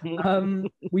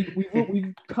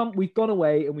 We've gone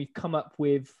away and we've come up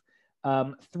with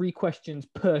 3 questions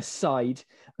per side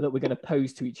that we're going to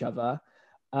pose to each other.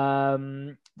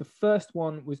 The first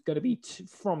one was going to be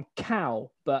from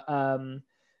Cal, but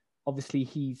obviously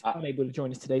he's unable to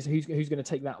join us today. So who's going to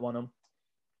take that one on?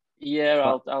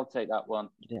 Yeah, I'll take that one.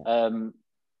 Yeah.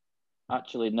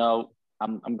 Actually, no,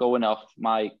 I'm going off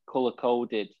my color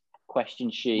coded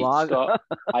question sheet. What? Scott,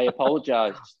 I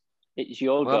apologise. It's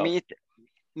your go.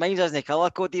 Mine's isn't colour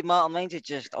coded, Martin. Mine's is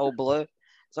just all blue.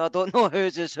 So I don't know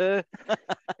whose is who. Are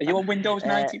you on Windows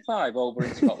 95 over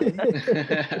in Scotland?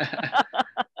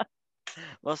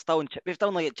 We're still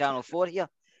only at Channel 4 here.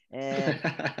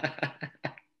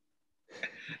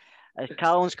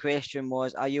 Callum's question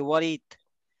was, are you worried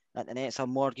that the Nets have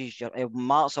mortgaged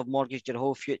your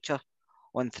whole future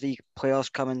on 3 players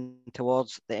coming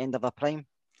towards the end of their prime?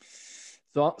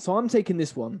 So I'm taking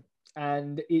this one,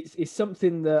 and it's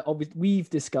something that obviously we've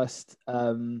discussed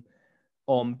on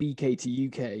BK to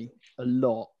UK a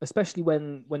lot, especially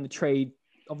when the trade,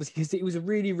 obviously, because it was a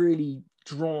really, really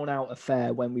drawn out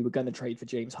affair when we were going to trade for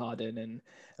James Harden, and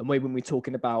when we're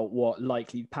talking about what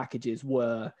likely packages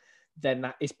were, then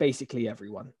that is basically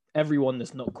everyone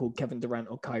that's not called Kevin Durant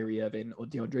or Kyrie Irving or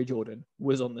DeAndre Jordan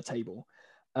was on the table.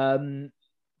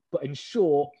 But in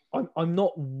short, I'm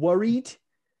not worried.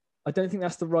 I don't think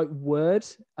that's the right word.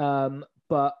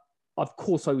 But of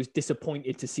course I was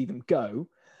disappointed to see them go.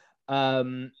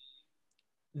 Them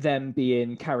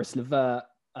being Karis LeVert,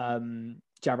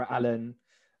 Jarrett Allen,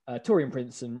 Taurean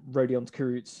Prince and Rodion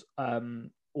Kurucs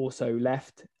also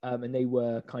left. And they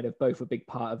were kind of both a big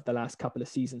part of the last couple of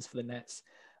seasons for the Nets.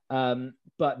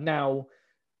 But now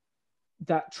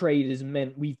that trade has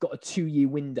meant we've got a 2-year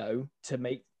window to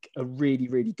make a really,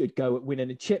 really good go at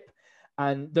winning a chip.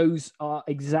 And those are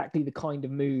exactly the kind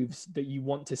of moves that you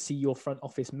want to see your front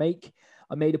office make.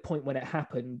 I made a point when it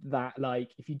happened that,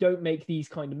 like, if you don't make these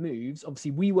kind of moves,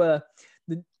 obviously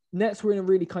the Nets were in a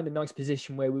really kind of nice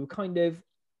position where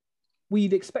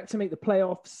we'd expect to make the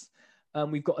playoffs.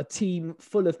 We've got a team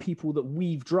full of people that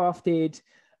we've drafted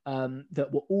that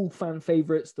were all fan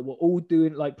favorites, that were all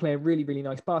playing really, really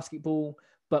nice basketball,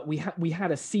 but we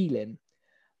had a ceiling.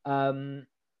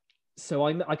 So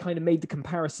I kind of made the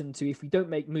comparison to, if we don't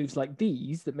make moves like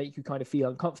these that make you kind of feel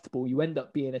uncomfortable, you end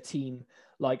up being a team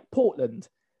like Portland,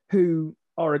 who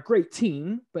are a great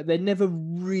team, but they're never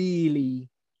really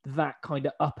that kind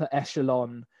of upper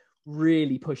echelon,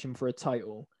 really pushing for a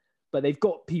title. But they've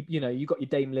got people, you've got your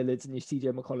Dame Lillards and your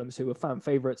CJ McCollums who are fan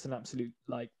favourites and absolute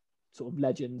sort of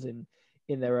legends in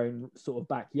their own sort of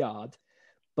backyard.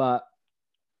 But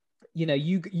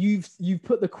you've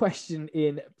put the question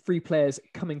in 3 players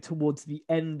coming towards the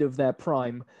end of their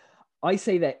prime. I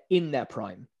say they're in their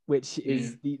prime, which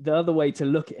is the other way to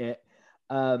look at it.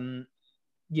 I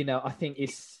think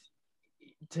it's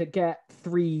to get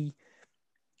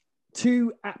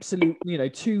 2 absolute,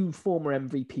 2 former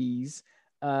MVPs,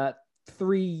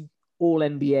 3 all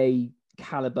NBA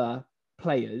caliber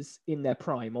players in their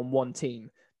prime on one team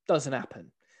doesn't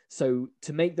happen. So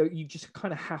to make those, you just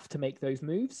kind of have to make those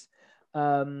moves.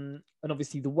 And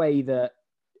obviously the way that,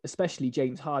 especially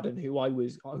James Harden, who I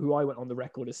went on the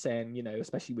record as saying,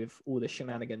 especially with all the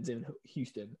shenanigans in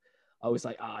Houston, I was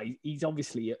like, he's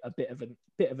obviously a bit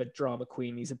of a drama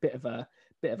queen. He's a bit of a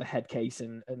head case,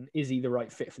 and is he the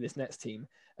right fit for this Nets team?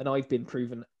 And I've been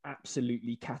proven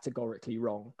absolutely categorically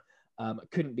wrong.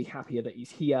 Couldn't be happier that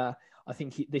he's here. I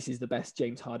think this is the best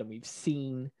James Harden we've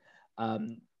seen.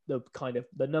 The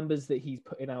numbers that he's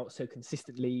putting out so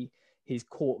consistently, his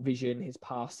court vision, his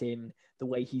passing, the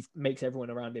way he makes everyone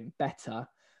around him better,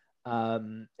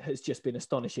 has just been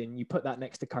astonishing. You put that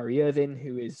next to Kyrie Irving,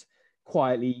 who is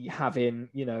quietly having,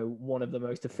 one of the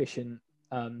most efficient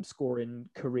scoring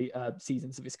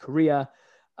seasons of his career.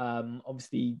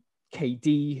 Obviously,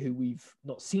 KD, who we've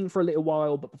not seen for a little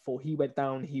while, but before he went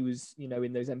down, he was,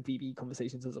 in those MVP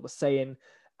conversations, as I was saying,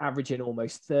 averaging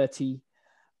almost 30.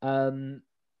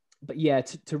 But yeah,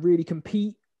 to really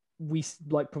compete, we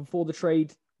before the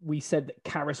trade, we said that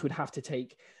Karras would have to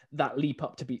take that leap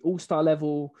up to be all-star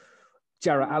level.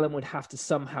 Jarrett Allen would have to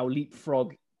somehow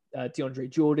leapfrog DeAndre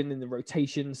Jordan in the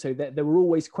rotation. So there were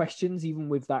always questions, even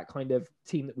with that kind of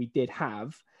team that we did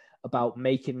have, about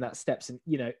making that steps. And,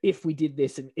 if we did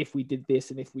this and if we did this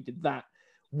and if we did that,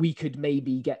 we could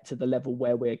maybe get to the level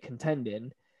where we're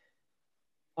contending.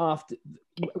 After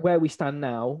where we stand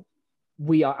now,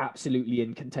 we are absolutely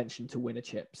in contention to win a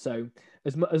chip. So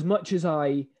as much as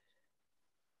and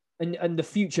the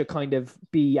future kind of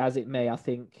be as it may, I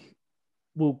think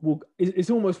we'll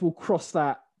cross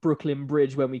that Brooklyn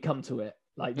Bridge when we come to it.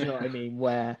 Do you know what I mean?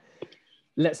 Where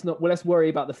let's worry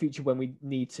about the future when we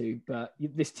need to. But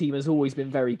this team has always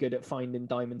been very good at finding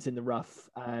diamonds in the rough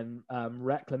and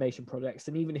reclamation projects.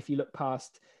 And even if you look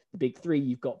past the big 3,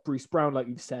 you've got Bruce Brown, like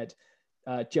you've said.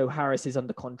 Joe Harris is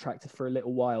under contract for a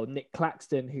little while. Nick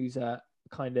Claxton, who's a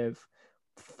kind of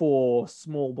 4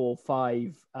 small ball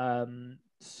 5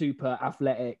 super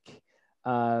athletic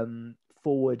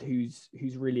forward who's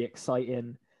really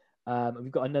exciting. And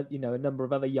we've got a number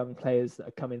of other young players that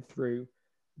are coming through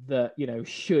that,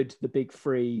 should the big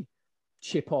 3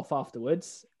 chip off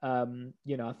afterwards, I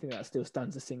think that still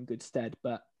stands us in good stead.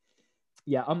 But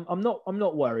yeah, I'm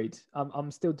not worried.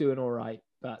 I'm still doing all right.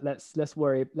 But let's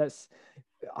worry.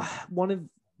 One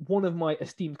of my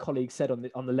esteemed colleagues said on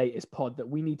the latest pod that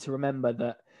we need to remember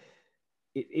that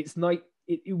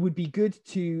it would be good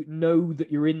to know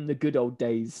that you're in the good old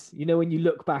days. When you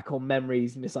look back on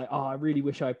memories and it's like, I really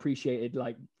wish I appreciated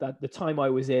the time I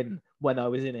was in when I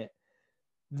was in it.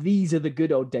 These are the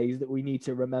good old days that we need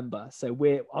to remember. So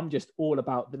I'm just all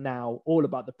about the now, all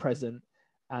about the present,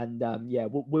 and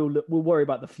we'll worry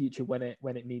about the future when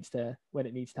it needs to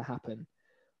happen.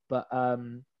 But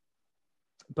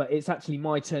it's actually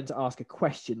my turn to ask a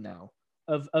question now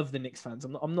of the Knicks fans.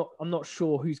 I'm not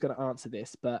sure who's going to answer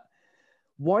this, but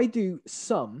why do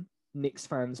some Knicks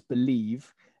fans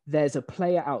believe there's a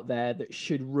player out there that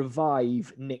should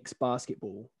revive Knicks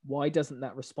basketball? Why doesn't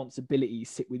that responsibility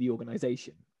sit with the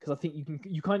organization? Because I think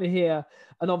you kind of hear,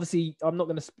 and obviously I'm not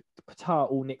going to tar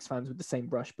all Knicks fans with the same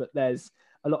brush, but there's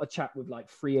a lot of chat with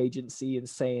free agency and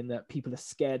saying that people are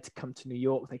scared to come to New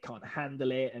York. They can't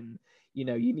handle it. And, you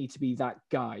need to be that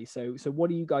guy. So what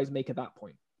do you guys make of that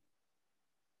point?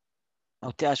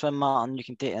 I'll take this one, Martin. You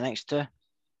can take the next 2.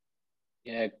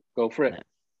 Yeah, go for it.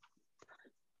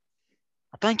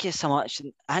 I think it's so much.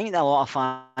 I think that a lot of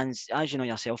fans, as you know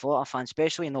yourself, a lot of fans,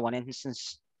 especially in the one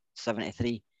since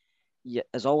 '73,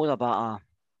 is always about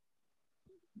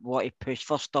what he pushed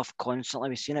for stuff constantly.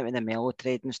 We've seen it with the Melo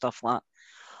trade and stuff like that.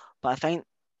 But I think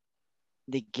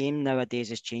the game nowadays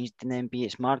has changed in the NBA.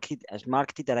 It's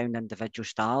marketed around individual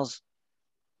stars.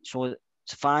 So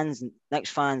fans,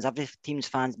 Knicks fans, every team's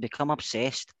fans become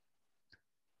obsessed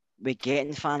with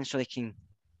getting fans so they can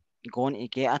go on to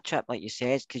get a chip, like you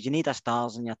said, because you need a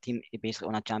stars in your team to basically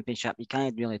win a championship. You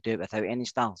can't really do it without any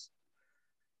stars.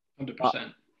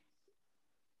 100%.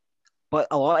 But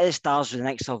a lot of the stars the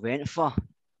Knicks have went for,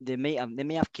 they may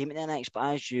have came to the Knicks,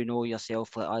 but as you know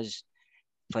yourself, like us,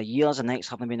 for years the Knicks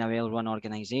haven't been a well-run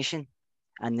organisation,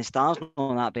 and the Stars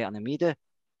know that better than we do.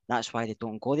 That's why they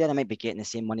don't go there. They might be getting the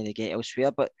same money they get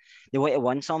elsewhere, but they want to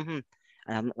win something.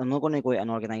 And I'm not going to go to an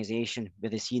organisation where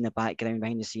they see in the background,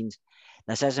 behind the scenes,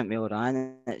 this isn't well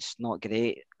run, it's not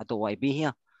great, I don't want to be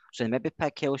here. So they maybe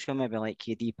pick elsewhere, maybe like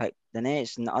KD picked the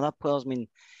Nets and the other players. I mean,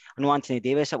 I know Anthony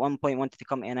Davis at one point wanted to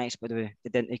come to the Nets, but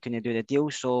they couldn't do the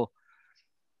deal. So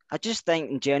I just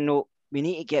think in general, we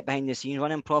need to get behind the scenes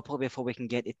running properly before we can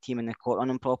get the team in the court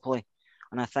running properly.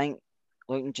 And I think,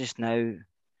 looking just now,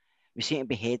 we seem to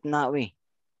be heading that way.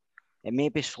 It may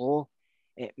be slow,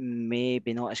 it may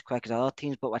be not as quick as other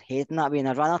teams, but we're heading that way. And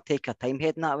I'd rather take our time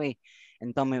heading that way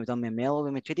and done what we've done with Melo.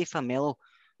 When we traded for Melo,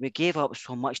 we gave up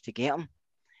so much to get him.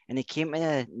 And he came to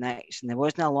the Knicks, and there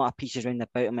wasn't a lot of pieces round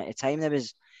about him at the time. There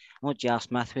was, I know J.R.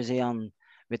 Smith was there and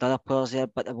with other players there,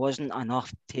 but there wasn't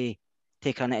enough to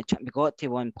take on it. We got to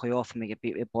one playoff and we get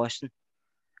beat with Boston,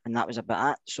 and that was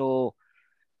about it. So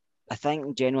I think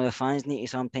in general the fans need to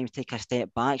sometimes take a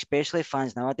step back, especially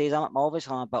fans nowadays. I'm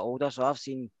obviously a bit older, so I've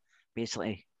seen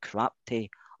basically crap to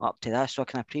up to this, so I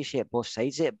can appreciate both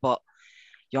sides of it. But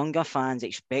younger fans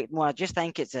expect more. I just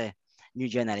think it's a new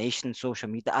generation, social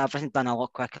media. Everything's done a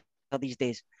lot quicker these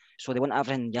days, so they want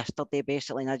everything yesterday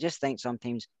basically. And I just think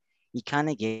sometimes you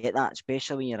can't get that,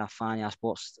 especially when you're a fan of a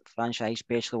sports franchise,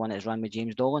 especially when it's run with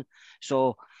James Dolan.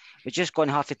 So we're just going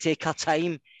to have to take our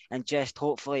time and just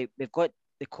hopefully we've got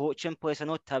the coach in place. I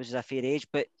know Tibbs is a fair age,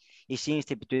 but he seems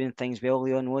to be doing things well.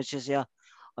 Leon Rose is there.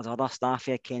 There's other staff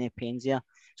here, Kenny Payne's here.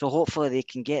 So hopefully they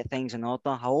can get things in order.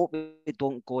 I hope we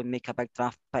don't go and make a big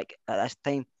draft pick at this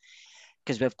time,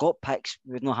 because we've got picks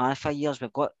we've not had for years.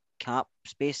 We've got cap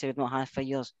space we've not had for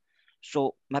years.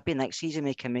 So maybe next season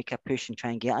we can make a push and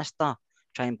try and get a star,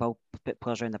 try and put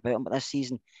players around about him. But this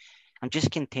season, I'm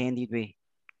just contented with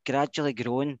gradually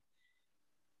growing,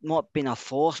 not being a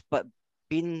force, but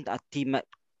being a team that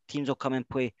teams will come and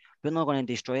play. We're not going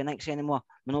to destroy the Knicks anymore.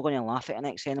 We're not going to laugh at the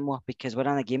Knicks anymore because we're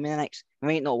in a game in the Knicks. We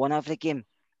might not win every game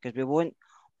because we won't,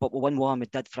 but we'll win one we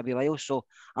did for a wee while. So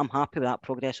I'm happy with that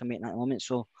progress we're making at the moment.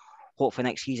 So hopefully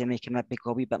next season we can maybe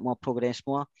go a wee bit more progress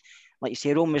more. Like you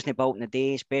say, Rome wasn't built in a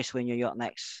day, especially in New York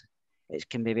Knicks. It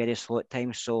can be very slow at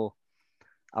times. So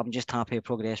I'm just happy with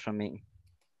progress we're making.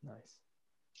 Nice.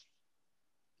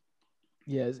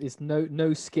 Yeah, it's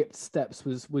no skipped steps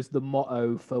was the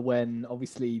motto for when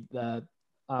obviously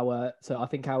our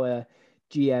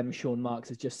GM Sean Marks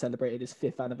has just celebrated his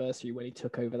 5th anniversary when he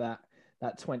took over that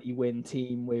 20-win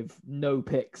team with no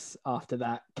picks after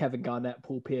that Kevin Garnett,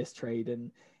 Paul Pierce trade,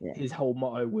 and his whole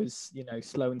motto was,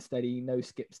 slow and steady, no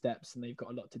skip steps, and they've got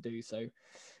a lot to do. So,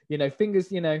 fingers,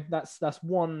 that's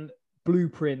one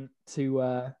blueprint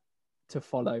to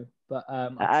follow. But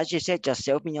as you said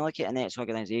yourself, when you look at the Nets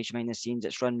organisation behind the scenes,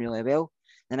 it's run really well.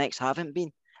 The Knicks haven't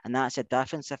been, and that's a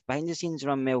difference. If behind the scenes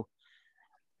run well,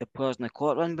 the players in the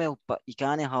court run well, but you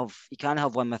can't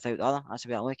have one without the other. That's the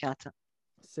way I look at it.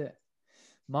 That's it.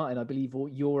 Martin, I believe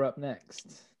you're up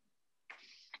next.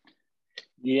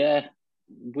 Yeah,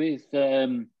 with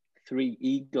 3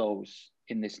 egos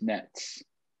in this Nets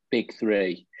big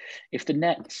 3. If the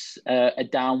Nets are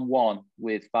down 1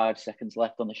 with 5 seconds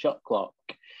left on the shot clock,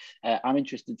 I'm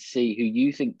interested to see who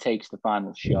you think takes the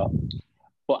final shot,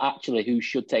 but actually who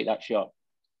should take that shot.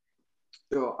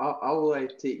 So I'll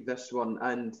take this one,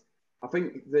 and I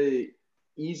think the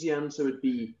easy answer would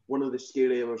be one of the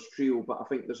Scary Hours trio, but I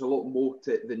think there's a lot more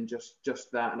to it than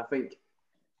just that, and I think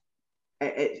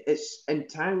it's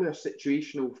entirely a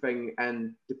situational thing,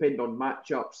 and depending on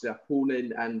matchups, the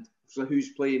opponent, and so who's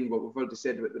playing. What we've already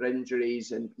said about their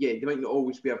injuries, and they might not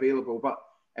always be available, but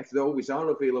if they always are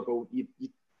available, you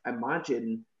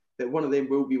imagine that one of them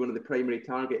will be one of the primary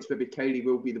targets. Maybe Kyrie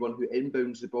will be the one who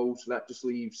inbounds the ball, so that just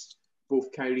leaves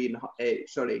both KD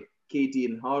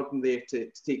and Harden there to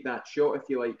take that shot, if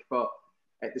you like. But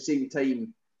at the same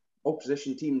time,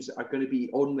 opposition teams are going to be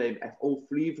on them if all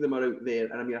 3 of them are out there.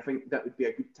 And I think that would be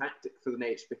a good tactic for the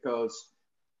Nets, because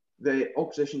the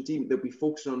opposition team, they'll be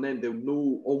focusing on them. They'll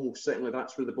know almost certainly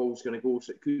that's where the ball's going to go,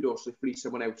 so it could also free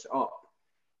someone else up.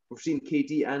 We've seen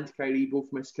KD and Kyrie both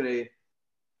miss kind of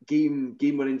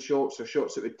game-winning shots, or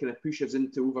shots that would kind of push us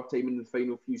into overtime in the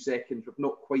final few seconds. We've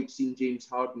not quite seen James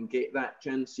Harden get that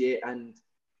chance yet, and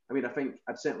I think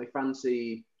I'd certainly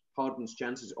fancy Harden's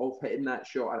chances of hitting that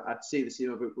shot. I'd say the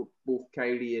same about both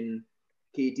Kyrie and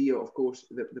KD. Of course,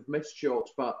 they've missed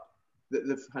shots, but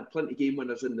they've had plenty of game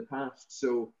winners in the past,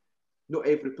 so not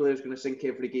every player is going to sink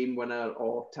every game winner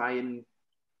or tie-in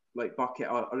like bucket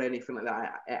or anything like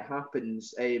that. It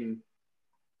happens.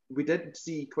 We did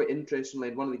see quite interestingly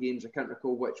in one of the games, I can't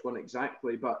recall which one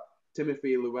exactly, but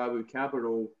Timothy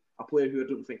Luwawu-Cabarrot, a player who I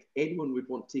don't think anyone would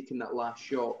want taking that last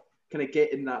shot, kind of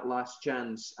getting that last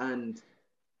chance. And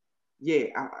yeah,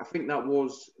 I think that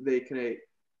was the kind of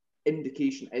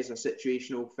indication as a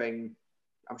situational thing.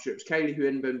 I'm sure it was Kyrie who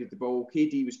inbounded the ball.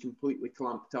 KD was completely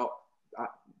clamped up,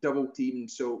 double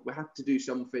teamed, so we had to do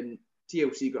something.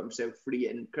 TLC got himself free,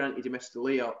 and granted he missed the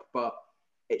layup, but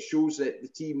it shows that the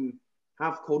team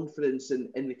have confidence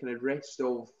in the kind of rest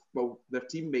of, well, their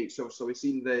teammates. Obviously, we've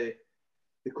seen the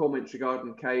comments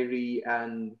regarding Kyrie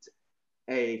and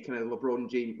kind of LeBron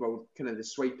James, well, kind of the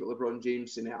swipe at LeBron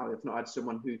James, saying, I've not had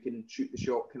someone who can shoot the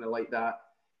shot kind of like that.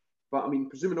 But I mean,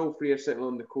 presuming all three are sitting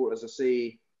on the court, as I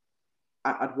say,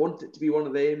 I'd want it to be one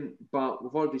of them, but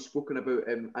we've already spoken about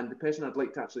him, and the person I'd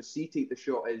like to actually see take the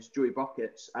shot is Joey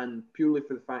Buckets, and purely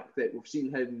for the fact that we've seen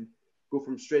him go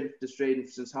from strength to strength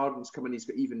since Harden's come in, he's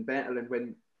got even better, and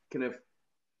when kind of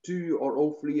two or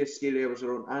all three of Scary Hours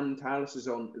are on and Harris is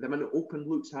on, the amount of open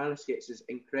looks Harris gets is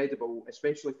incredible,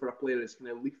 especially for a player as kind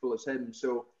of lethal as him.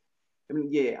 So, I mean,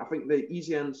 yeah, I think the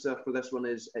easy answer for this one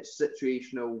is it's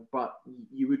situational, but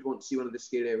you would want to see one of the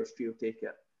Scary Hours trio take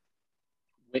it.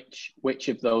 Which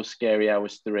of those Scary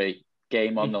Hours three?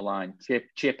 Game on the line,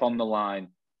 chip on the line.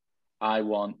 I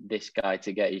want this guy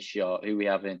to get his shot. Who we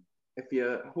having? If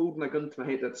you're holding a gun to my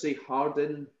head, I'd say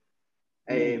Harden.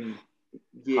 Yeah.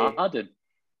 Harden,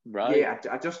 right? Yeah,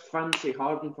 I just fancy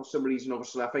Harden for some reason.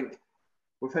 Obviously, I think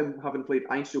with him having played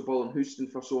iso ball in Houston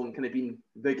for so long, kind of been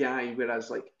the guy, whereas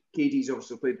like KD's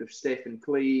obviously played with Steph and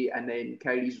Clay, and then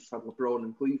Kyrie's had LeBron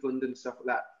and Cleveland and stuff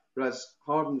like that. Whereas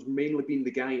Harden's mainly been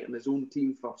the guy in his own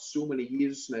team for so many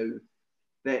years now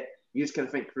that you just kind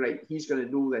of think, right, he's going to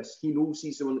know this. He knows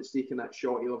he's the one that's taking that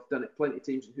shot. He'll have done it plenty of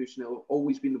times in Houston. He'll have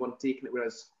always been the one taking it,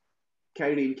 whereas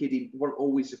Kyrie and KD weren't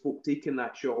always the folk taking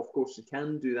that shot. Of course, they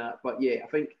can do that. But yeah, I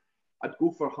think I'd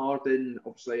go for Harden.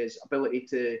 Obviously, his ability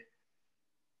to,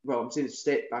 well, I'm saying his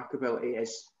step back ability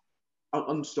is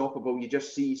unstoppable. You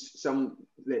just see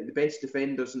the best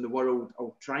defenders in the world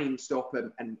will try and stop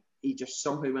him, and he just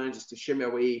somehow manages to shimmy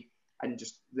away, and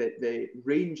just the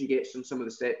range he gets on some of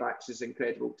the step backs is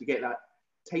incredible to get that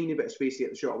tiny bit of space to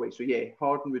get the shot away. So yeah,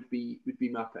 Harden would be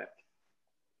my pick.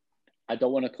 I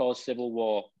don't want to cause civil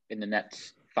war in the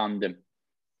Nets fandom,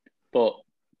 but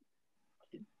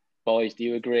boys, do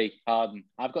you agree, Harden?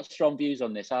 I've got strong views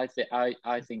on this. I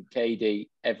think KD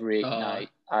every night.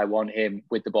 I want him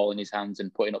with the ball in his hands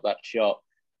and putting up that shot.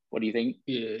 What do you think?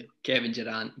 Yeah, Kevin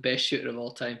Durant, best shooter of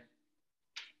all time.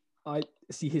 I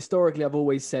see. Historically, I've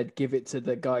always said give it to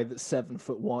the guy that's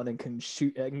 7'1" and can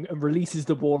shoot and releases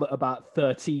the ball at about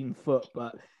 13 foot.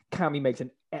 But Cammy makes an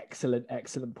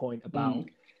excellent point about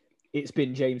it's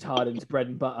been James Harden's bread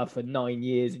and butter for 9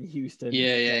 years in Houston.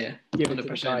 Yeah. Give it to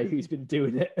the guy who's been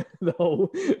doing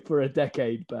it for a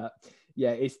decade. But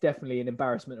yeah, it's definitely an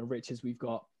embarrassment of riches we've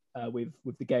got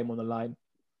with the game on the line.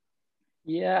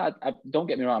 Yeah, I don't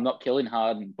get me wrong. I'm not killing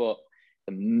Harden, but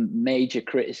the major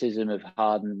criticism of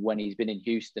Harden when he's been in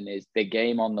Houston is the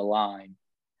game on the line.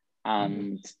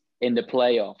 And in the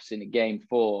playoffs, in game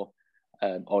 4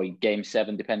 or in game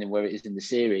 7, depending where it is in the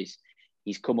series,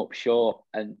 he's come up short.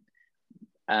 And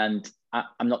I'm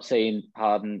not saying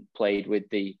Harden played with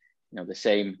the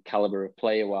same caliber of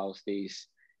player whilst he's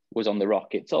was on the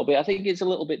Rockets, but I think it's a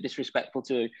little bit disrespectful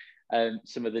to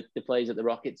some of the players that the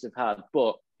Rockets have had.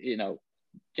 But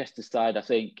just aside, I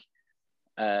think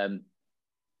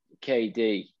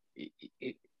KD,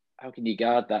 how can you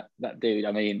guard that dude?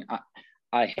 I mean,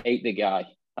 I hate the guy.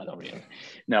 I don't really.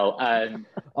 No.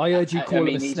 I heard you call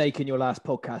him a snake in your last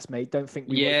podcast, mate. Don't think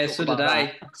we. Yeah, so did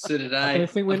I. So did I. I don't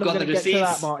think we're not going to get to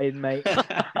that, Martin, mate.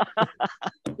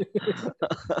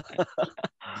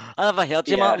 I never heard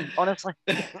you, Martin. Honestly.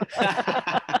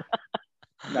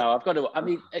 No, I've got to. I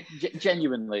mean,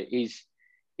 genuinely,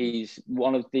 he's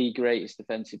one of the greatest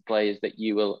defensive players that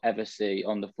you will ever see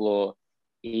on the floor.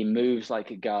 He moves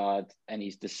like a guard, and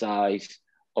he's the size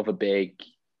of a big.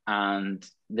 And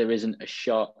there isn't a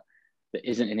shot that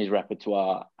isn't in his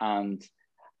repertoire. And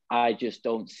I just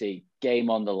don't see game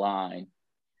on the line.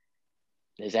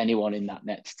 There's anyone in that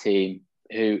Nets team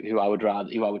who I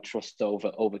would trust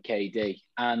over KD.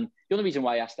 And the only reason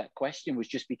why I asked that question was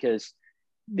just because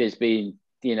there's been,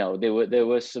 there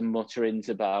were some mutterings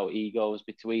about egos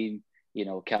between,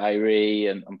 Kyrie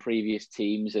and previous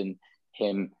teams and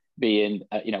him being,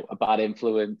 a bad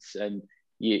influence. And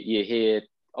you hear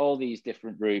all these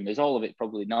different rumours, all of it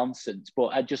probably nonsense. But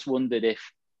I just wondered if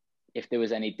there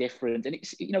was any difference. And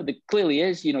it's, there clearly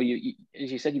is, you as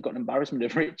you said, you've got an embarrassment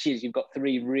of riches. You've got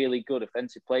 3 really good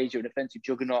offensive players. You're an offensive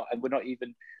juggernaut. And we're not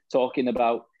even talking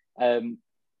about,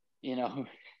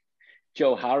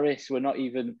 Joe Harris. We're not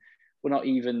even we're not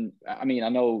even. I mean, I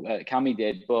know Cammy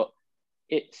did, but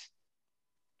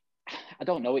I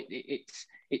don't know.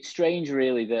 It's strange,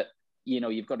 really, that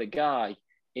you've got a guy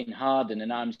in Harden,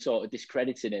 and I'm sort of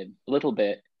discrediting him a little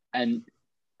bit, and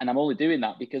I'm only doing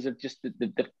that because of just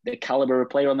the caliber of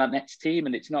player on that Nets team,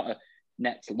 and it's not a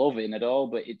Nets loving at all,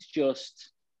 but it's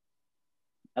just,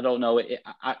 I don't know.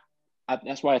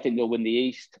 That's why I think they'll win the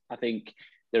East. I think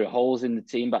there are holes in the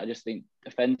team, but I just think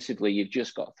offensively, you've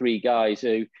just got three guys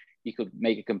who you could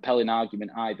make a compelling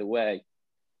argument either way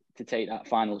to take that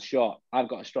final shot. I've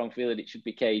got a strong feeling it should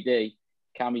be KD.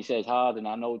 Cammy says Harden.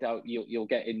 I no doubt you'll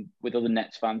get in with other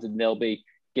Nets fans, and they'll be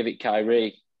give it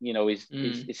Kyrie. His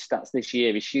stats this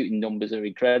year, his shooting numbers are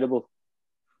incredible.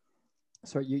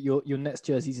 Sorry, your Nets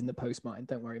jersey's in the post, Martin.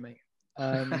 Don't worry, mate.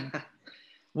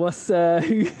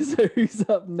 Who's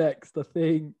up next? I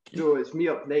think. So it's me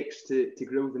up next to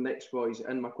grill the Nets boys,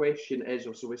 and my question is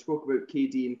also, we spoke about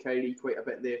KD and Kyrie quite a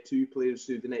bit there, two players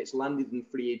who the Nets landed in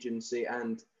free agency,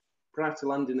 and prior to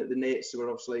landing at the Nets, there were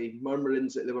obviously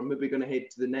murmurings that they were maybe going to head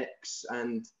to the Knicks,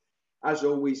 and as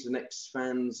always, the Knicks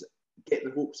fans get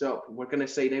the hopes up. We're going to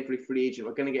sign every free agent,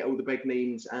 we're going to get all the big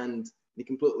names, and they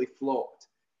completely flopped.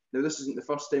 Now, this isn't the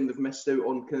first time they've missed out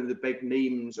on kind of the big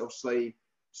names. Obviously,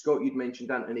 Scott, you'd mentioned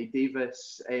Anthony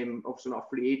Davis, obviously not a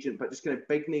free agent, but just kind of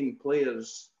big name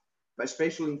players, but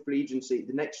especially in free agency,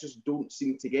 the Knicks just don't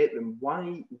seem to get them. Why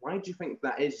do you think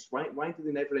that is? Why do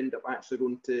they never end up actually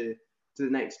going to the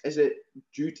Knicks? Is it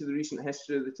due to the recent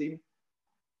history of the team?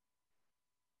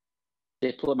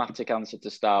 Diplomatic answer to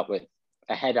start with.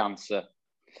 A head answer.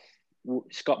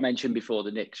 Scott mentioned before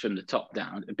the Knicks from the top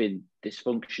down have been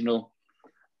dysfunctional.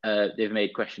 They've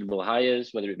made questionable hires,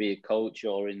 whether it be a coach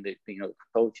or in the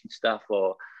coaching staff,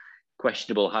 or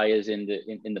questionable hires in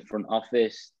the front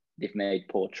office. They've made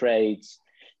poor trades.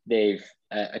 They've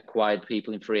acquired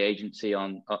people in free agency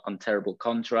on terrible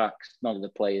contracts. None of the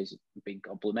players have been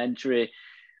complimentary.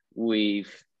 We've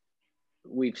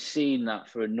seen that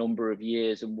for a number of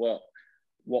years, and what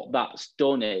that's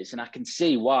done is, and I can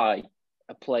see why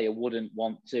a player wouldn't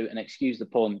want to, and excuse the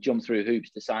pun, jump through hoops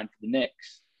to sign for the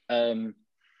Knicks.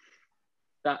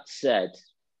 That said,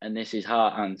 and this is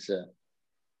heart answer,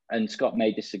 and Scott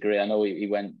may disagree. I know he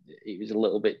was a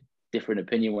little bit different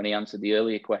opinion when he answered the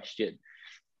earlier question.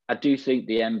 I do think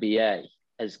the NBA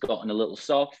has gotten a little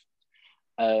soft.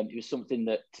 It was something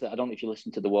that, I don't know if you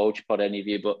listened to the Woj pod, any of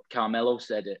you, but Carmelo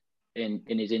said it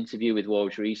in his interview with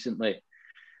Woj recently.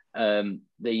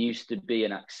 There used to be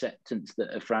an acceptance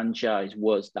that a franchise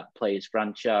was that player's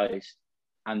franchise,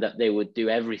 and that they would do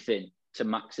everything to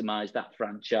maximise that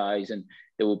franchise, and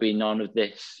there will be none of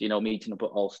this, meeting up at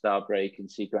All-Star break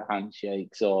and secret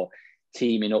handshakes or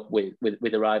teaming up with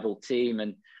a rival team.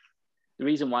 And the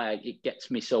reason why it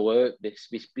gets me so irked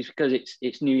is because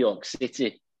it's New York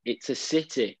City. It's a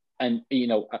city, and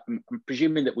I'm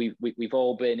presuming that we've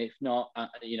all been. If not,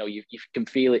 you can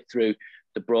feel it through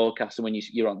the broadcast, and when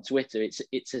you're on Twitter,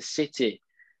 it's a city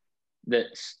that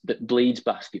bleeds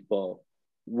basketball.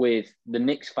 With the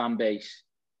Knicks fan base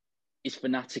is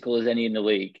fanatical as any in the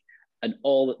league, and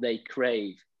all that they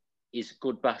crave is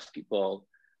good basketball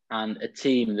and a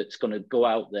team that's going to go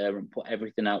out there and put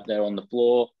everything out there on the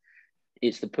floor.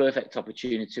 It's the perfect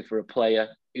opportunity for a player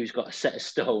who's got a set of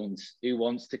stones, who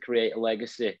wants to create a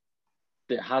legacy,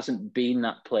 that hasn't been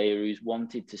that player, who's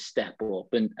wanted to step up.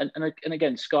 And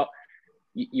again, Scott,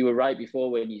 you were right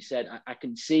before when you said, I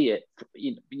can see it.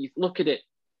 When you look at it,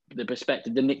 the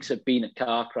perspective, the Knicks have been a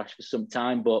car crash for some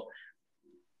time, but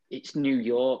it's New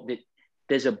York.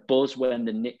 There's a buzz when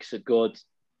the Knicks are good.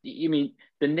 You mean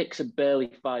the Knicks are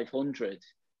barely 500,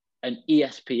 and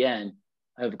ESPN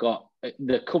have got,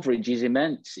 the coverage is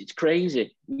immense. It's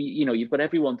crazy. You've got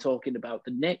everyone talking about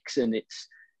the Knicks, and they're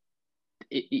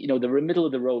a middle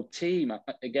of the road team.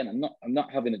 Again, I'm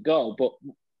not having a go, but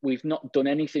we've not done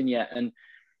anything yet, and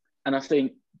I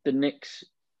think the Knicks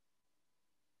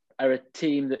are a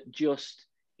team that just,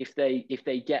 if they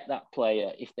get that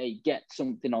player, if they get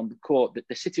something on the court, that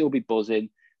the city will be buzzing.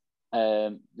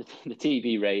 The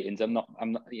TV ratings, I'm not.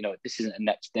 This isn't a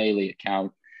Nets Daily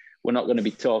account. We're not going to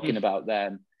be talking about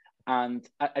them. And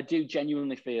I do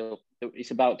genuinely feel that it's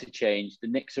about to change. The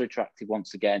Knicks are attractive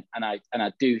once again, and I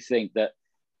do think that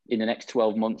in the next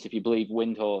 12 months, if you believe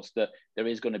Windhorst, that there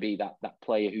is going to be that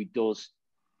player who does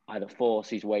either force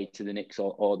his way to the Knicks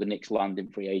or the Knicks land in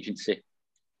free agency.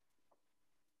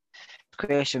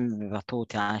 Question we were told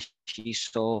to ask you.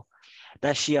 So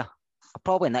this year,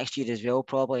 probably next year as well,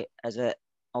 probably, is it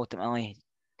ultimately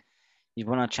you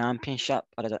won a championship,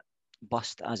 or is it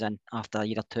bust, as in after a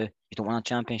year or two you don't win a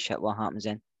championship? What happens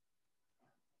then?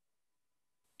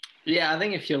 Yeah, I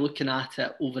think if you're looking at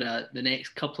it over the next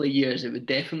couple of years, it would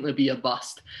definitely be a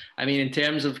bust. I mean, in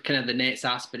terms of kind of the Nets'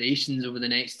 aspirations over the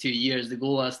next 2 years, the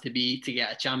goal has to be to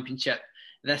get a championship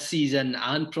this season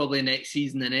and probably next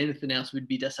season, and anything else would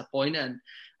be disappointing.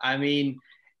 I mean,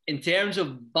 in terms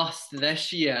of bust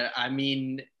this year, I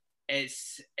mean,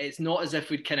 it's not as if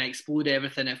we'd kind of explode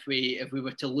everything if we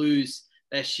were to lose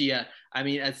this year. I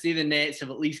mean, I'd say the Nets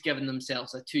have at least given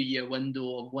themselves a 2-year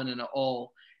window of winning it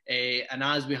all. And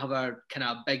as we have our kind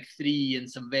of big three and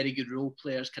some very good role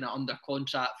players kind of under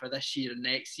contract for this year and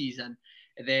next season,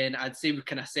 then I'd say we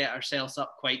kind of set ourselves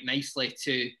up quite nicely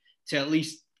to at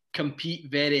least compete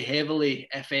very heavily,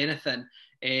 if anything.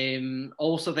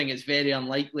 Also think it's very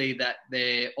unlikely that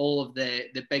all of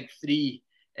the big three,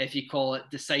 if you call it,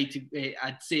 decide to.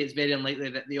 I'd say it's very unlikely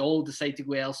that they all decide to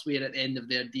go elsewhere at the end of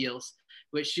their deals,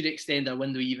 which should extend our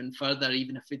window even further,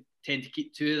 even if we tend to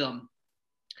keep two of them.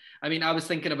 I mean, I was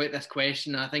thinking about this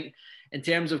question. I think in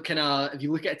terms of kind of, if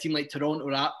you look at a team like Toronto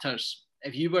Raptors,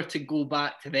 if you were to go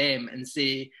back to them and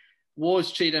say,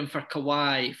 was trading for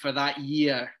Kawhi for that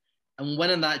year and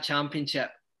winning that championship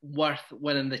worth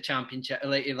winning the championship?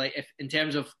 Like if in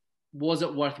terms of, was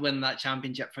it worth winning that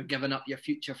championship for giving up your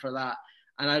future for that?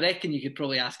 And I reckon you could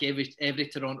probably ask every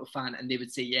Toronto fan and they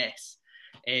would say yes.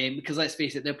 Because let's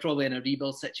face it, they're probably in a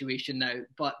rebuild situation now,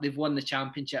 but they've won the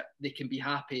championship. They can be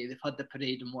happy. They've had the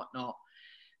parade and whatnot.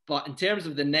 But in terms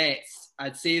of the Nets,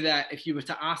 I'd say that if you were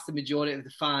to ask the majority of the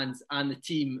fans and the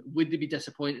team, would they be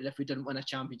disappointed if we didn't win a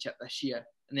championship this year?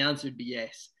 And the answer would be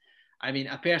yes. I mean,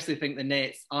 I personally think the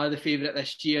Nets are the favourite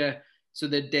this year, so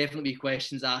there'd definitely be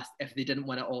questions asked if they didn't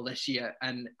win it all this year.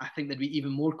 And I think there'd be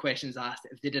even more questions asked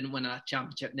if they didn't win a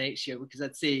championship next year, because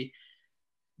I'd say,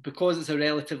 because it's a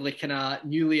relatively kind of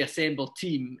newly assembled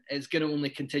team, it's going to only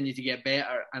continue to get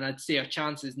better. And I'd say our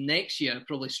chances next year are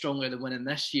probably stronger than winning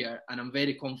this year. And I'm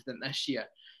very confident this year.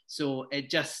 So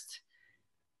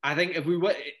I think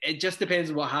it just depends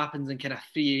on what happens in kind of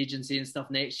free agency and stuff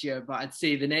next year. But I'd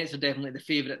say the Nets are definitely the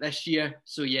favourite this year.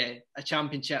 So yeah, a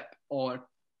championship, or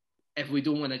if we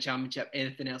don't win a championship,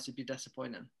 anything else would be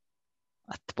disappointing.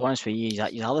 To be honest with you,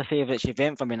 you are the favourites. You've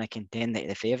went from being a contender to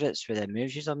the favourites with the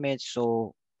moves you've made.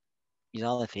 So you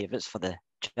are the favourites for the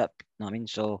chip, you know what I mean?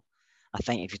 So I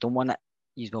think if you don't win it,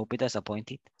 you will be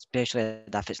disappointed, especially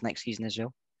if it's next season as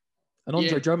well. And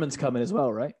Andre Drummond's coming as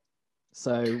well, right?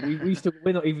 So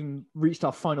we're not even reached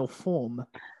our final form.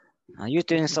 Are you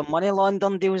doing some money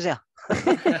laundering deals there?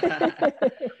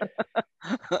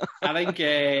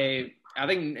 I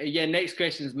think, next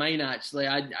question is mine, actually.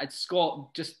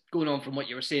 Scott, just going on from what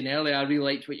you were saying earlier, I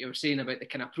really liked what you were saying about the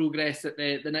kind of progress that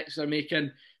the Knicks are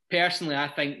making. Personally, I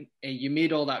think you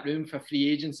made all that room for free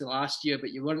agency last year,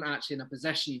 but you weren't actually in a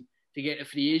position to get the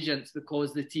free agents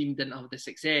because the team didn't have the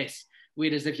success.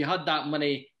 Whereas if you had that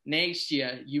money next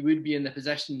year, you would be in the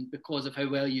position because of how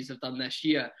well you have done this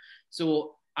year.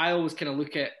 So I always kind of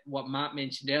look at what Matt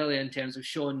mentioned earlier in terms of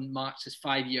Sean Marks'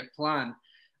 5-year plan.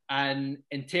 And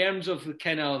in terms of the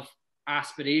kind of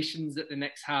aspirations that the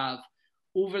Knicks have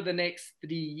over the next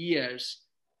 3 years,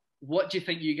 what do you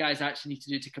think you guys actually need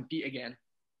to do to compete again?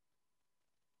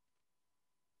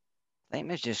 I think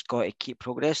we've just got to keep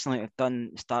progressing like we've done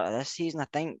at the start of this season. I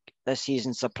think this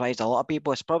season surprised a lot of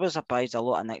people. It's probably surprised a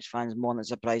lot of Knicks fans more than it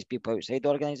surprised people outside the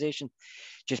organisation,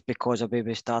 just because of where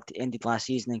we ended last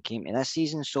season and came to this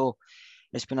season. So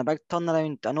it's been a big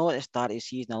turnaround. I know at the start of the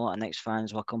season, a lot of Knicks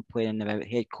fans were complaining about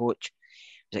head coach.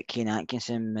 Was it Kane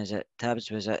Atkinson? Was it Tibbs?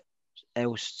 Was it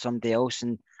somebody else?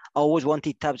 And I always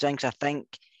wanted Tibbs in because I think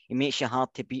he makes you hard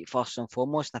to beat first and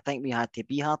foremost. And I think we had to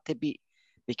be hard to beat,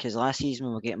 because last season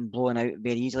we were getting blown out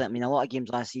very easily. I mean, a lot of games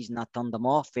last season I turned them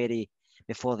off very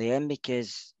before the end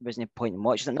because there wasn't a point in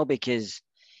watching it. Not because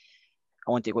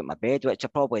I wanted to go to my bed, which I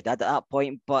probably did at that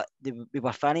point, but we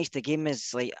were finished. The game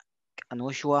is like a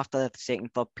no-show after the second,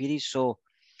 third period. So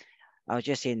I was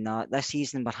just saying that this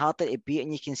season we're harder to beat,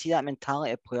 and you can see that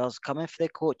mentality of players coming for the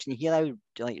coach. And you hear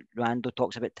how like Rando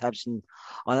talks about Tibbs and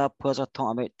other players are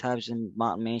talking about Tibbs, and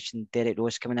Martin mentioned Derrick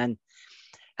Rose coming in,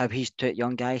 how he's took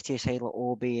young guys to his side like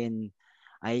Obi and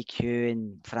IQ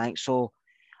and Frank. So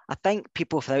I think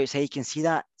people from outside can see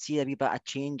a wee bit of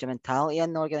change of mentality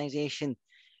in the organisation.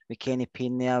 With Kenny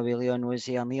Payne there, with Leon Rose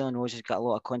here. Leon Rose has got a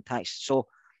lot of contacts. So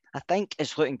I think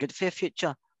it's looking good for the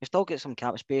future. We've still got some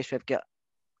cap space. We've got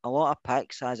a lot of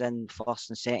picks, as in first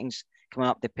and seconds, coming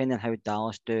up, depending on how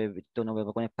Dallas do. We don't know where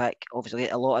we're going to pick. Obviously,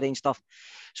 a lottery and stuff.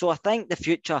 So I think the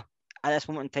future at this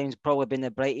moment in time has probably been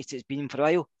the brightest it's been for a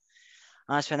while.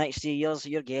 As for the next 3 years,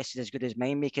 your guess is as good as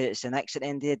mine, because it's the Knicks at the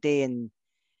end of the day, and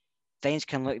things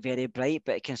can look very bright,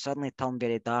 but it can suddenly turn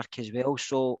very dark as well.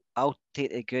 So I'll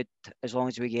take the good as long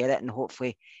as we get it, and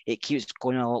hopefully it keeps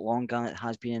going a lot longer than it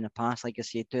has been in the past. Like I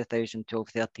say,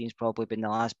 2012-13 has probably been the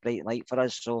last bright light for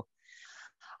us. So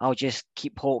I'll just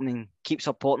keep hoping and keep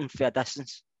supporting for a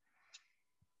distance.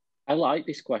 I like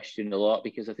this question a lot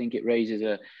because I think it raises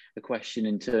a question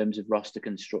in terms of roster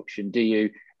construction. Do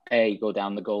you, A, go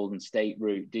down the Golden State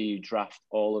route? Do you draft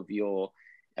all of your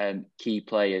key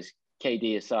players,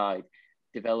 KD aside,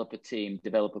 develop a team,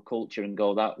 develop a culture and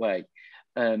go that way?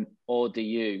 Or do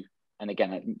you, and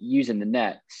again, using the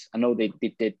Nets, I know they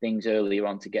did things earlier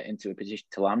on to get into a position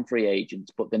to land free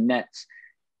agents, but the Nets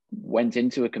went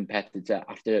into a competitor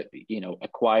after,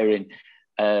 acquiring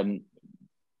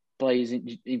players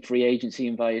in free agency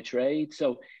and via trade.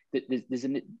 So there's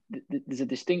a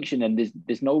distinction, and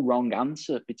there's no wrong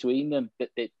answer between them. That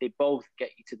they both get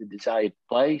you to the desired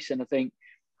place. And I think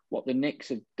what the Knicks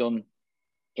have done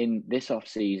in this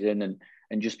offseason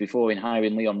and just before in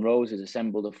hiring Leon Rose has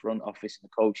assembled a front office and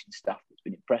a coaching staff that's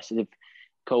been impressive.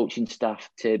 Coaching staff,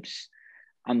 Tibbs,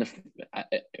 and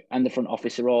the front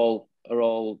office are all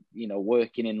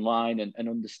working in line and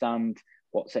understand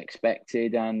what's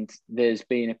expected, and there's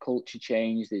been a culture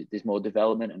change. There's more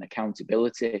development and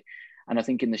accountability, and I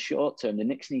think in the short term the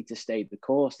Knicks need to stay the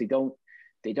course. They don't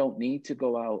need to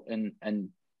go out and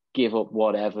give up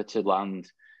whatever to land,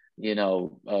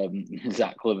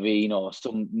 Zach LaVine or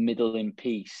some middling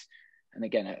piece. And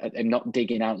again, I'm not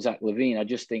digging out Zach LaVine. I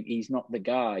just think he's not the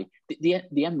guy.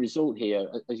 The end result here,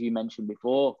 as you mentioned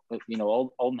before,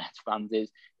 all Nets fans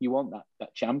is you want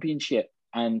that championship.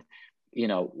 And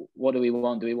what do we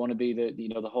want? Do we want to be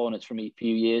the Hornets from a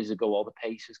few years ago, or the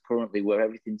Pacers currently, where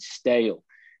everything's stale?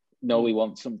 No, we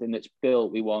want something that's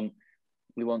built. We want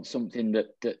something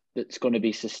that's going to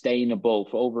be sustainable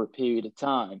for over a period of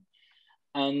time.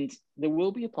 And there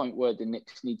will be a point where the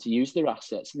Knicks need to use their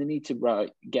assets, and they need to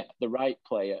get the right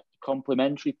player,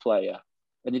 complementary player,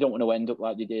 and they don't want to end up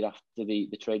like they did after the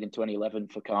trade in 2011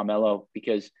 for Carmelo,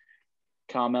 because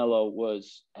Carmelo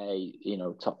was a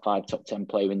top 5, top 10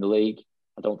 player in the league.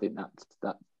 I don't think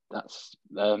that's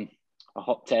a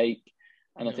hot take,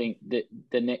 and I think that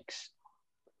the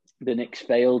Knicks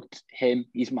failed him.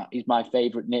 He's my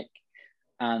favourite Knick,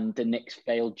 and the Knicks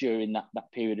failed during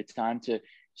that period of time to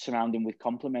surround him with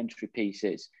complementary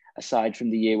pieces. Aside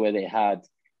from the year where they had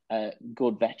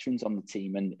good veterans on the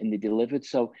team and they delivered.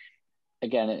 So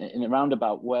again, in a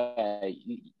roundabout way,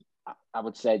 I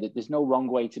would say that there's no wrong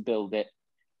way to build it.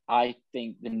 I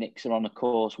think the Knicks are on a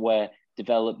course where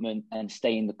development and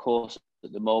staying the course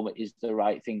at the moment is the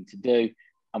right thing to do.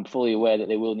 I'm fully aware that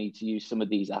they will need to use some of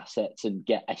these assets and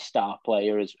get a star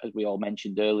player, as we all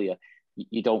mentioned earlier.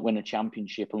 You don't win a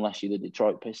championship unless you're the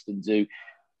Detroit Pistons, who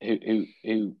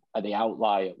are the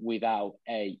outlier without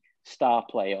a star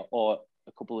player or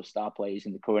a couple of star players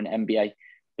in the current NBA.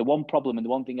 The one problem and the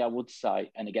one thing I would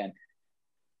cite, and again,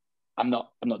 I'm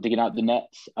not digging out the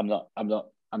Nets. I'm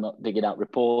not digging out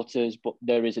reporters, but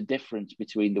there is a difference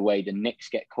between the way the Knicks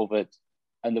get covered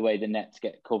and the way the Nets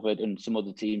get covered and some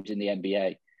other teams in the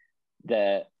NBA.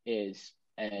 There is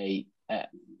the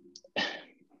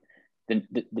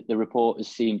reporters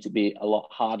seem to be a lot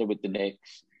harder with the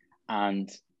Knicks, and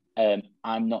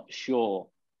I'm not sure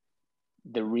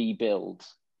the rebuild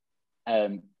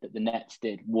that the Nets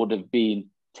did would have been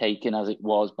taken as it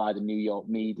was by the New York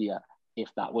media if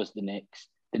that was the Knicks.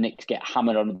 The Knicks get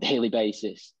hammered on a daily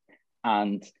basis,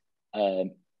 and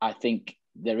I think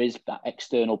there is that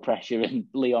external pressure, and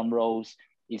Leon Rose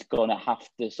is going to have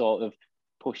to sort of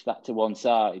push that to one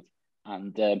side.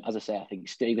 And as I say, I think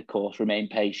stay the course, remain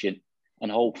patient,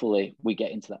 and hopefully we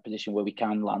get into that position where we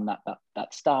can land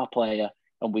that star player,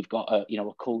 and we've got a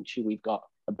culture, we've got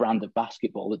a brand of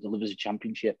basketball that delivers a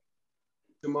championship.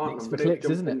 So Martin,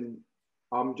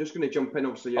 I'm just going to jump in.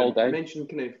 Obviously, you mentioned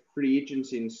kind of free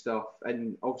agency and stuff,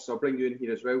 and obviously I'll bring you in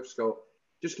here as well, Scott.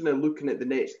 Just kind of looking at the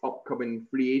next upcoming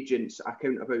free agents, I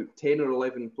count about 10 or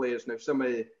 11 players. Now, some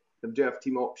of them do have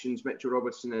team options, Mitchell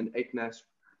Robertson and Ignas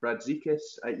Brazdeikis.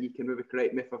 You can maybe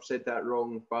correct me if I've said that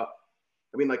wrong, but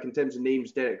I mean, like in terms of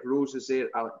names, Derrick Rose is there,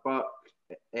 Alec Buck,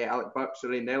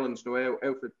 Nerlens Noel,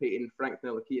 Elfrid Payton, Frank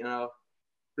Ntilikina,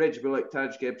 Reggie Bullock,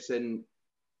 Taj Gibson,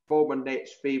 former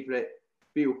Nets favourite,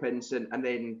 Theo Pinson, and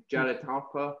then Jared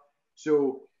Harper.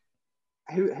 So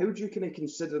how do you kind of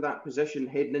consider that position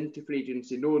heading into free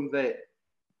agency, knowing that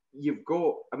you've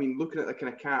got, I mean, looking at the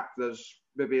kind of cap, there's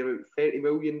maybe about 30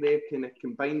 million there kind of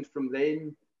combined from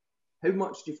them. How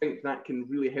much do you think that can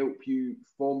really help you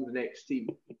form the next team?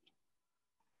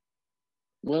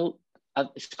 Well,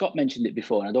 Scott mentioned it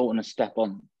before, and I don't want to step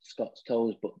on Scott's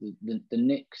toes, but the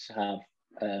Knicks have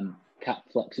cap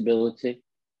flexibility.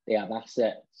 they have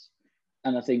assets.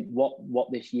 And I think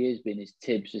what this year's been is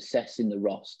Tibbs assessing the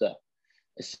roster,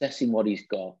 assessing what he's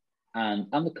got, and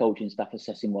the coaching staff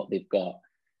assessing what they've got.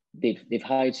 They've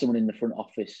hired someone in the front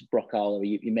office, Brock Aller.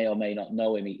 You may or may not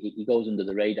know him. He goes under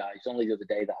the radar. It's only the other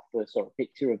day that I first saw a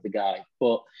picture of the guy,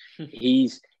 but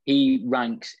he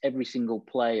ranks every single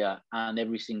player and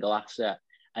every single asset.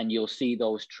 And you'll see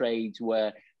those trades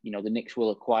where, you know, the Knicks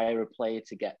will acquire a player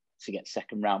to get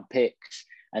second round picks,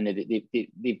 and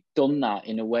they've done that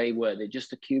in a way where they're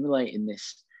just accumulating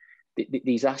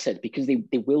these assets because they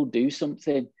will do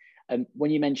something. And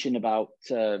when you mention about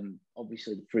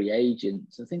obviously the free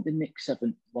agents, I think the Knicks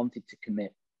haven't wanted to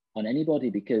commit on anybody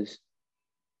because,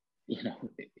 you know,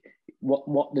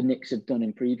 what the Knicks have done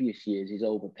in previous years is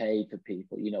overpaid for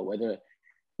people. You know, whether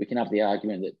we can have the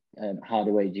argument that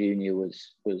Hardaway Jr.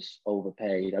 was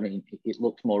overpaid. I mean, it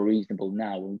looks more reasonable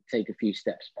now. We'll take a few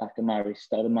steps back. Amari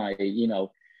Stoudemire, you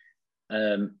know,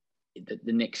 the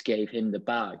Knicks gave him the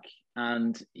bag,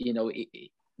 and you know,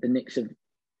 the Knicks have,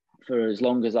 for as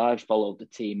long as I've followed the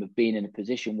team, have been in a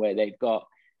position where they've got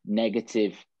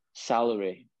negative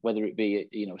salary, whether it be,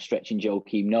 you know, stretching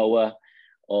Joakim Noah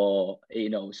or, you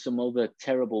know, some other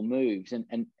terrible moves. And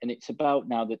it's about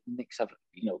now that the Knicks have,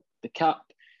 you know, the cap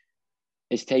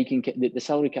is taking, the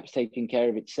salary cap's taking care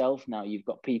of itself now. You've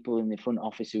got people in the front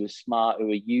office who are smart, who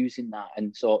are using that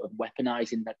and sort of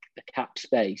weaponizing the cap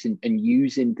space and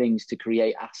using things to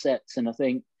create assets. And I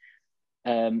think,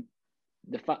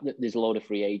 the fact that there's a load of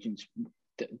free agents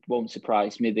won't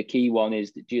surprise me. The key one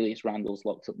is that Julius Randle's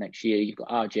locked up next year. You've got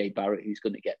RJ Barrett who's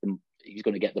going to get them. He's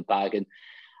going to get the bag, and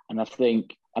I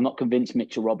think I'm not convinced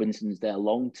Mitchell Robinson's there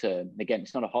long term. Again,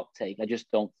 it's not a hot take. I just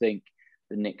don't think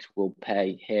the Knicks will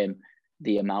pay him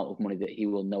the amount of money that he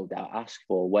will no doubt ask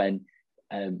for when,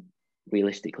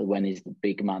 realistically, when he's the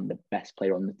big man, the best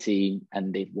player on the team,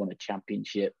 and they've won a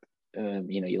championship.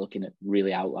 You know, you're looking at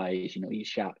really outliers. You know, your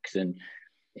Shaqs and.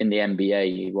 In the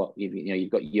NBA, you've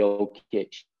got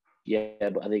Jokic,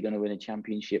 but are they going to win a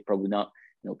championship? Probably not.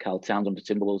 You know, Karl Towns on the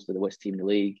Timberwolves, they're the worst team in the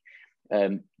league.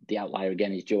 The outlier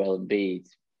again is Joel Embiid.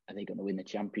 Are they going to win the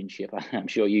championship? I'm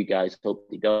sure you guys hope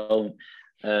they don't.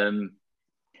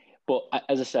 But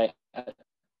as I say,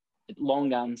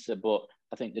 long answer, but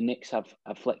I think the Knicks have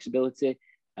flexibility,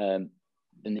 and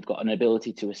they've got an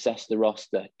ability to assess the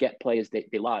roster, get players they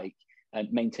like,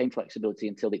 and maintain flexibility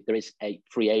until there is a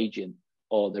free agent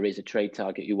or there is a trade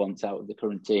target who wants out of the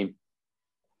current team.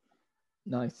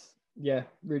 Nice. Yeah,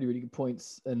 really, really good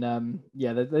points. And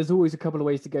there's always a couple of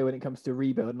ways to go when it comes to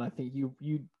rebuild. And I think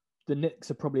the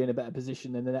Knicks are probably in a better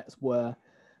position than the Nets were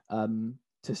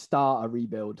to start a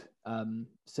rebuild.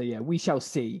 So yeah, we shall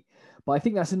see. But I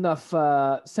think that's enough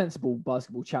sensible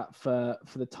basketball chat for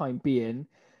the time being.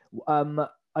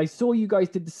 I saw you guys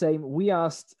did the same. We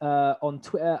asked on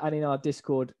Twitter and in our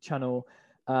Discord channel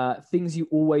things you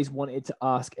always wanted to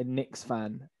ask a Knicks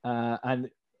fan and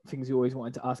things you always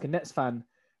wanted to ask a Nets fan.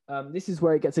 This is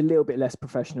where it gets a little bit less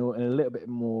professional and a little bit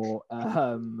more.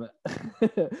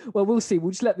 Well, we'll see.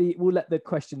 We'll let the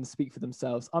questions speak for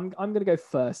themselves. I'm going to go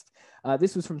first.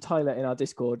 This was from Tyler in our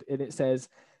Discord, and it says,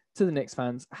 to the Knicks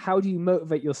fans, how do you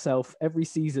motivate yourself every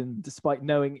season despite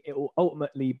knowing it will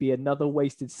ultimately be another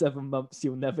wasted 7 months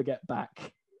you'll never get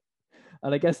back?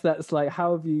 And I guess that's like,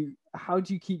 how do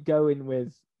you keep going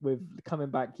with coming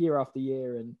back year after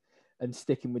year and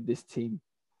sticking with this team?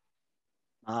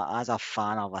 As a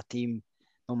fan of a team,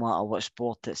 no matter what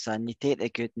sport it's in, you take the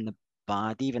good and the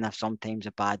bad, even if sometimes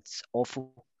the bad's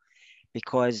awful.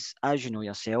 Because as you know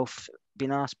yourself,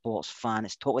 being a sports fan,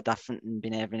 it's totally different than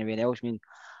being everywhere else. I mean,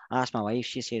 I ask my wife,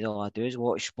 she says all I do is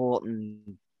watch sport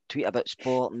and tweet about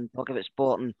sport and talk about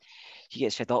sport, and she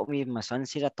gets fed up with me. Even my son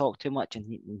says I talk too much, and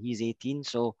he's 18,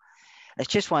 so it's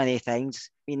just one of those things.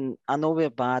 I mean, I know we're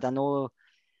bad, I know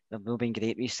we've not been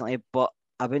great recently, but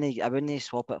I wouldn't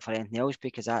swap it for anything else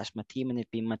because that's my team and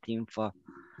they've been my team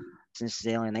since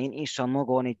the early 90s, so I'm not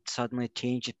going to suddenly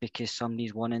change it because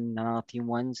somebody's won and another team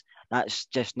wins. That's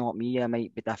just not me. It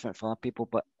might be different for other people,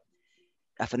 but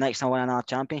if the Knicks win another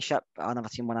championship, another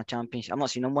team win a championship, I'm not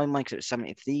seeing them win one because it was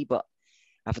 73, but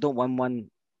if I don't win one,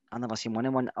 I never see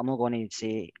winning one. I'm not going to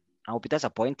say I'll be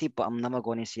disappointed, but I'm never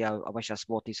going to say I wish I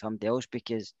supported somebody else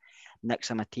because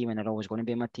Knicks are my team and they're always going to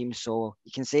be my team. So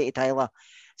you can say to Tyler,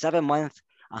 7 months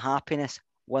of happiness,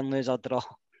 win, lose or draw.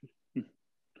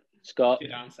 Scott,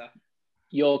 good answer.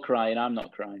 You're crying. I'm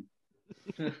not crying.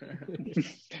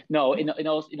 No, in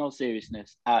all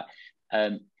seriousness, I've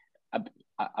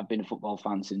been a football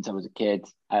fan since I was a kid.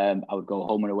 I would go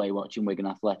home and away watching Wigan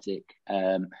Athletic,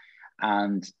 and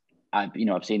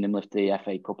I've seen them lift the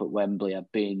FA Cup at Wembley.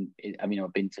 I've been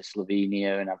to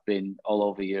Slovenia and I've been all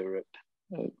over Europe,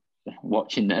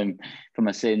 watching them for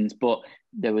my sins. But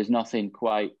there was nothing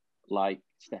quite like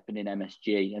stepping in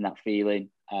MSG and that feeling.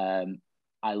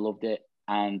 I loved it,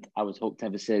 and I was hooked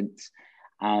ever since.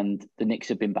 And the Knicks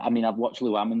have been. I mean, I've watched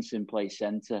Lou Amundsen play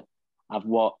centre. I've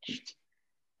watched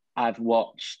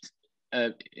Shveds.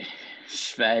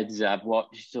 I've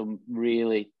watched some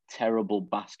really terrible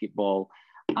basketball,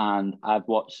 and I've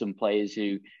watched some players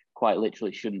who quite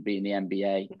literally shouldn't be in the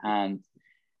NBA. And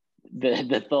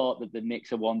the thought that the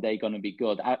Knicks are one day going to be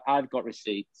good, I've got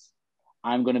receipts.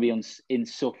 I'm going to be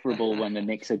insufferable when the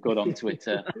Knicks are good on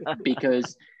Twitter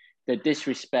because the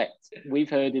disrespect. We've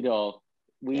heard it all.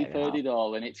 We've heard it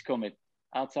all, and it's coming.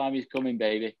 Our time is coming,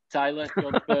 baby. Tyler,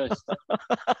 you're the first.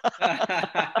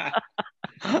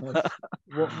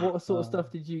 What sort of stuff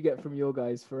did you get from your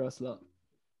guys for us lot?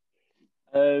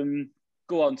 Go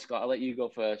on, Scott. I'll let you go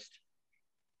first.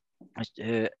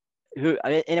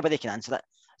 Anybody can answer that.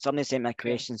 Somebody sent me a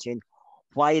question saying,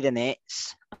 "Why the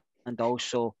Nets?" And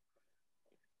also,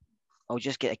 I'll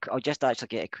just actually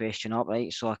get a question up,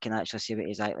 right, so I can actually see what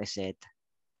he's actually said.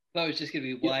 That was just going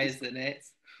to be, why is the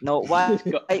Nets? No, why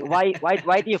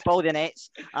do you follow the Nets?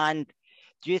 And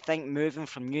do you think moving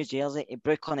from New Jersey to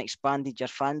Brooklyn expanded your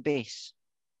fan base?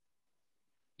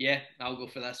 Yeah, I'll go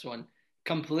for this one.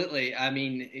 Completely. I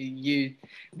mean,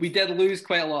 we did lose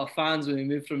quite a lot of fans when we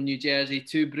moved from New Jersey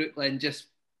to Brooklyn, just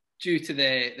due to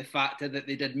the factor that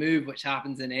they did move, which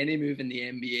happens in any move in the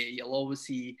NBA. You'll always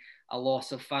see a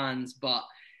loss of fans, but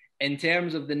in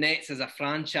terms of the Nets as a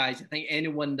franchise, I think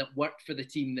anyone that worked for the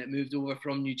team that moved over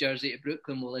from New Jersey to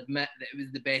Brooklyn will admit that it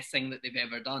was the best thing that they've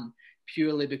ever done,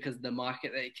 purely because of the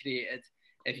market that it created.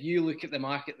 If you look at the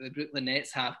market that the Brooklyn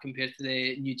Nets have compared to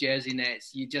the New Jersey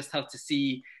Nets, you just have to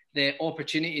see the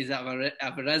opportunities that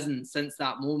have arisen since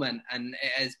that moment, and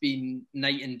it has been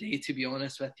night and day, to be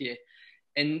honest with you.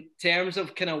 In terms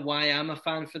of kind of why I'm a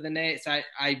fan for the Nets,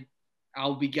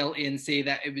 I'll be guilty and say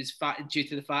that it was due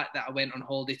to the fact that I went on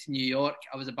holiday to New York.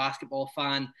 I was a basketball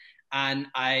fan, and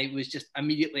I was just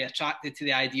immediately attracted to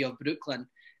the idea of Brooklyn.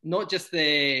 Not just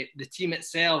the team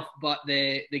itself, but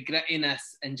the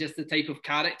grittiness and just the type of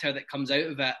character that comes out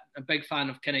of it. I'm a big fan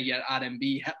of kind of your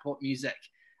R&B, hip-hop music.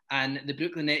 And the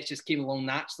Brooklyn Nets just came along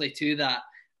naturally to that.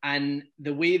 And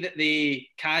the way that they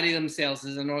carry themselves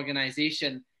as an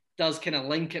organisation does kind of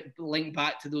link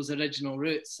back to those original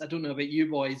roots. I don't know about you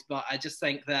boys, but I just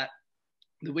think that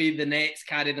the way the Nets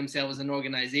carry themselves as an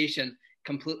organisation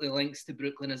completely links to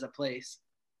Brooklyn as a place.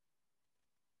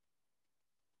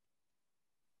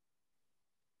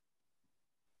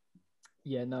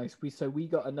 Yeah, nice. We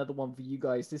got another one for you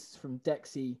guys. This is from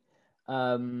Dexy.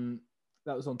 That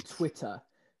was on Twitter.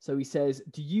 So he says,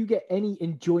 "Do you get any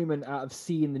enjoyment out of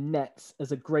seeing the Nets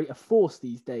as a greater force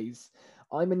these days?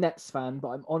 I'm a Nets fan, but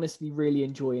I'm honestly really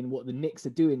enjoying what the Knicks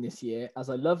are doing this year, as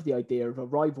I love the idea of a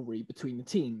rivalry between the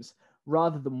teams,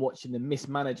 rather than watching the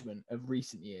mismanagement of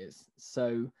recent years."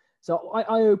 So I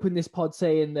opened this pod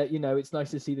saying that, it's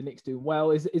nice to see the Knicks doing well.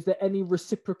 Is there any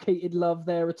reciprocated love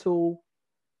there at all?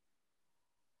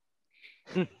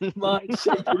 Mike's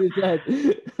shaking his head.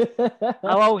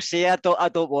 I will say I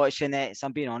don't watch the Nets.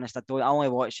 I'm being honest. I only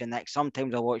watch the Knicks.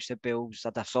 Sometimes I watch the Bulls. I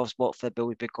have a soft spot for the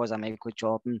Bulls because of Michael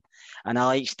Jordan, and I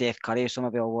like Steph Curry. So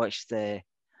maybe I'll watch the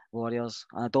Warriors.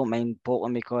 And I don't mind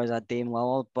Portland because of Dame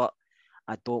Lillard, but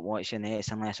I don't watch the Nets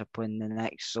unless they're playing the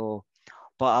Knicks. So,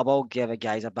 but I will give the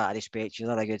guys a bit of respect.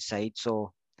 They're a good side.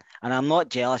 So, and I'm not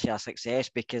jealous of your success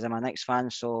because I'm a Knicks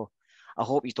fan. So, I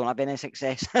hope you don't have any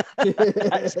success.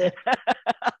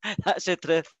 That's the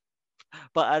truth.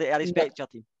 But I respect your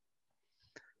team.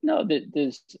 No,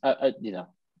 there's,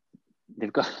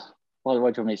 they've got. Well,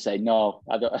 what do you want me to say? No,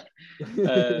 I don't.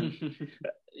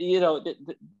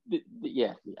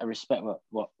 Yeah, I respect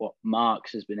what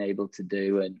Marks has been able to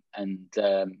do, and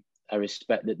I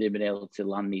respect that they've been able to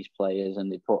land these players,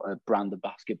 and they put a brand of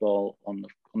basketball on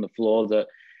the floor that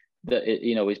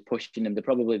is pushing them. They're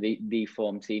probably the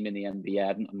form team in the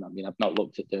NBA. I've not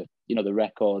looked at the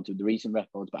records of the recent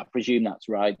records, but I presume that's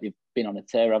right. They've been on a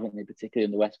tear, haven't they? Particularly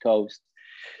on the West Coast.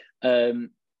 I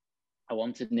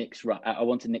wanted Knicks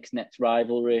Nets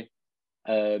rivalry.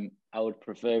 I would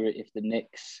prefer it if the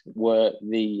Knicks were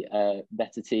the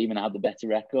better team and had the better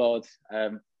record.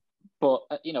 But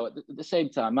at the same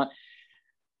time,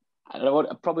 I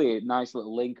want probably a nice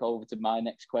little link over to my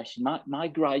next question. My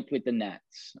gripe with the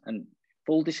Nets, and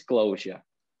full disclosure,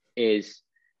 is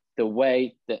the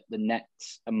way that the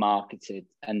Nets are marketed,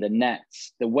 and the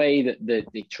way that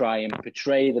they try and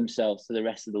portray themselves to the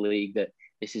rest of the league, that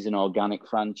this is an organic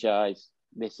franchise.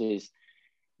 This is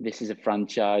a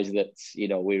franchise that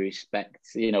we respect,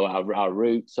 our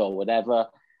roots or whatever.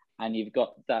 And you've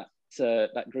got that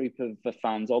that group of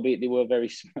fans, albeit they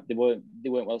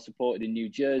weren't well supported in New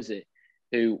Jersey,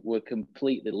 who were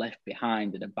completely left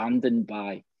behind and abandoned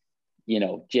by,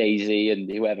 Jay-Z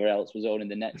and whoever else was owning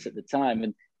the Nets at the time.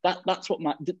 And that's what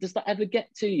does that ever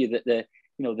get to you, that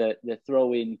they're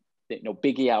throwing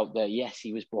Biggie out there? Yes,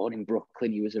 he was born in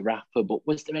Brooklyn, he was a rapper, but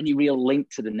was there any real link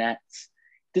to the Nets?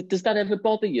 Does that ever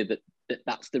bother you that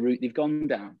that's the route they've gone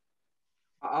down?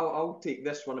 I'll take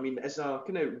this one. I mean, as a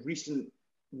kind of recent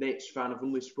Nets fan, I've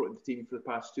only supported the team for the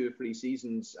past 2 or 3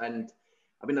 seasons, and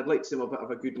I mean, I'd like to say I'm a bit of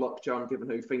a good luck charm given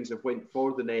how things have went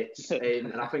for the Nets,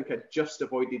 and I think I just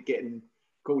avoided getting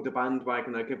called a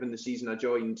bandwagoner given the season I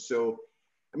joined. So,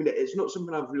 I mean, it's not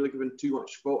something I've really given too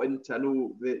much thought into. I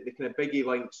know the kind of Biggie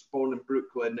links, born in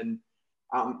Brooklyn, and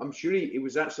I'm sure he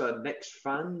was actually a Knicks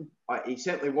fan. He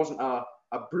certainly wasn't a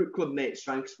Brooklyn Nets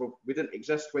fan, because we didn't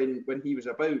exist when he was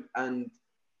about. And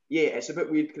yeah, it's a bit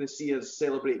weird to kind of see us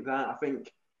celebrate that. I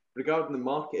think regarding the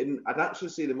marketing, I'd actually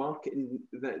say the marketing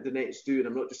that the Nets do, and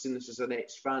I'm not just saying this as a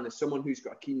Nets fan, as someone who's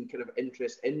got a keen kind of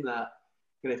interest in that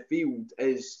kind of field,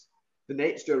 is the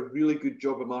Nets do a really good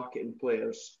job of marketing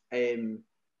players.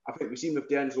 I think we've seen with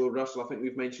D'Angelo Russell, I think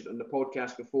we've mentioned on the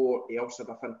podcast before, he also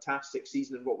had a fantastic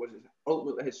season in what was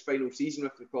ultimately his final season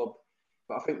with the club.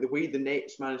 But I think the way the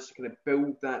Nets managed to kind of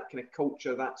build that kind of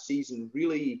culture that season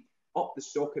really upped the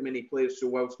stock of many players. So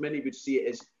whilst many would see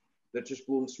it as they're just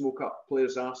blowing smoke up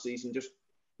players' arses and just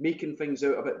making things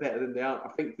out a bit better than they are,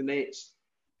 I think the Nets,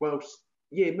 whilst,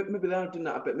 yeah, maybe they are doing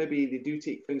that a bit, maybe they do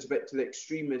take things a bit to the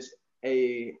extreme as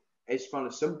far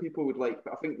as some people would like,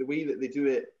 but I think the way that they do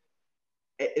it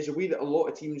is a way that a lot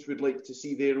of teams would like to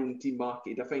see their own team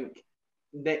marketed. I think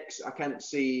Knicks, I can't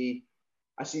say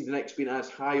I see the Knicks being as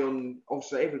high on,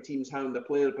 obviously every team's high on the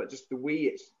player, but just the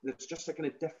way there's just a kind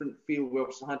of different feel. We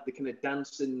also had the kind of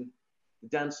dancing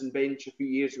bench a few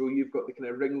years ago. You've got the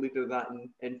kind of ringleader of that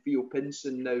in Theo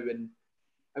Pinson now. And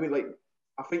I mean, like,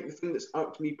 I think the thing that's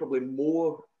irked me probably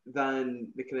more than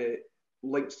the kind of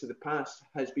links to the past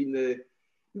has been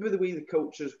maybe the way the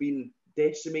culture's been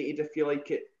decimated, if you like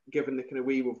it, given the kind of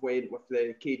way we've went with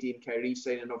the KD and Kyrie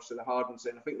sign and obviously the Harden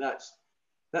sign. I think that's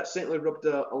certainly rubbed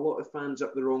a lot of fans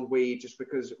up the wrong way, just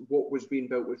because what was being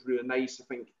built was really nice. I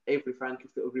think every fan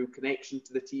could feel a real connection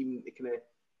to the team. They kind of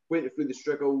went through the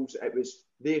struggles. It was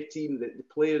their team. The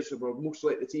players were most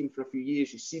like the team for a few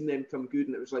years. You've seen them come good,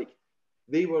 and it was like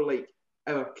they were like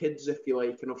our kids, if you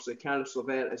like. And obviously, Caris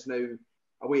LeVert is now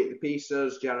away at the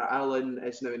Pacers. Jarrett Allen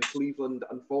is now in Cleveland,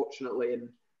 unfortunately. And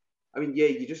I mean, yeah,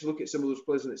 you just look at some of those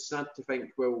players, and it's sad to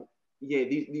think, well, yeah,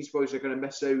 these boys are going to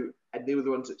miss out, and they were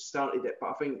the ones that started it. But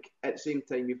I think at the same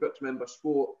time, you've got to remember,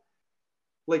 sport,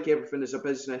 like everything, is a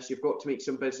business. You've got to make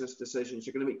some business decisions.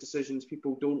 You're going to make decisions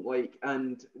people don't like.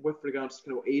 And with regards to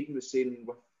kind of what Aidan was saying,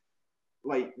 with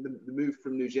like the move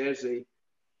from New Jersey,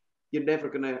 you're never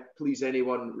going to please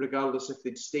anyone, regardless if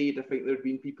they'd stayed. I think there'd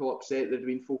been people upset. There'd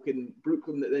been folk in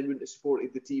Brooklyn that then wouldn't have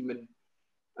supported the team. And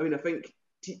I mean, I think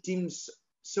teams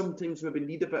sometimes maybe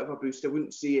need a bit of a boost. I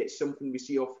wouldn't say it's something we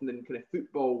see often in kind of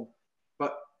football,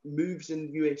 but moves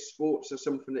in US sports are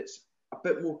something that's a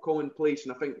bit more commonplace.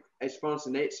 And I think as far as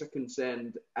the Nets are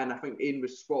concerned, and I think Ian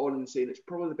was spot on in saying it's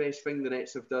probably the best thing the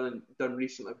Nets have done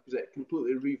recently, because it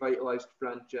completely revitalised the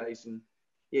franchise. And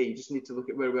yeah, you just need to look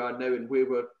at where we are now and where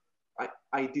we're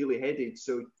ideally headed.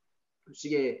 So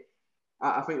yeah,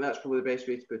 I think that's probably the best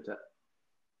way to put it.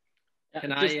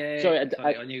 Can I was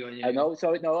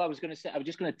going to say, I was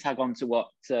just going to tag on to what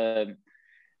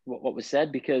was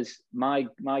said, because my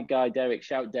guy Derek,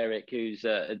 shout Derek, who's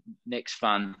a Knicks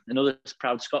fan, another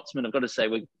proud Scotsman. I've got to say,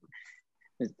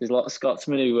 there's a lot of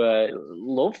Scotsmen who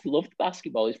loved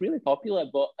basketball. It's really popular,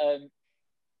 but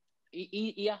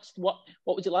he asked what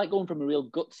was it like going from a real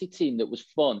gutsy team that was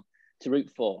fun to root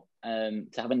for, to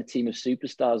having a team of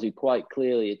superstars who quite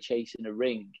clearly are chasing a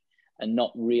ring and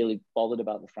not really bothered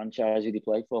about the franchise who they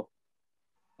play for.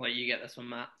 Well, you get this one,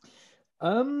 Matt.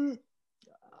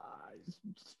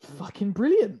 Fucking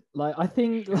brilliant. Like, I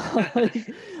think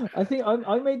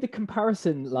I made the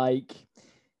comparison. Like,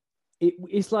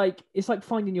 it's like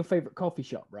finding your favorite coffee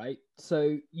shop, right?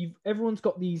 So everyone's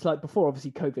got these, like, before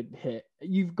obviously COVID hit,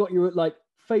 you've got your like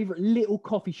favorite little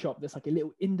coffee shop that's like a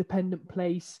little independent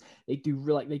place. They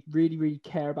really, really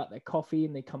care about their coffee,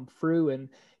 and they come through and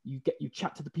you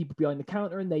chat to the people behind the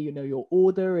counter, and they your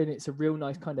order, and it's a real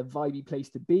nice kind of vibey place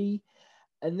to be.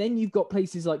 And then you've got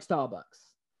places like Starbucks,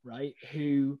 right,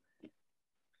 who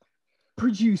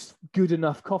produce good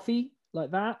enough coffee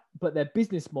like that, but their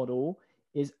business model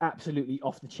is absolutely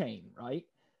off the chain, right?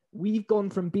 We've gone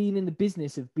from being in the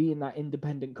business of being that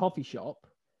independent coffee shop,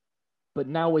 but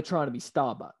now we're trying to be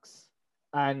Starbucks.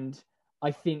 And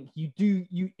I think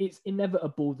it's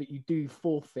inevitable that you do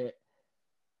forfeit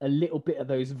a little bit of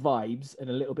those vibes and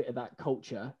a little bit of that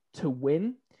culture to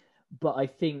win. But I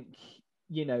think,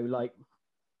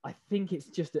 I think it's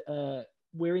just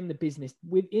we're in the business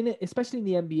within it, especially in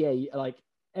the NBA. Like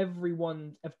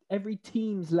every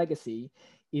team's legacy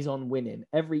is on winning.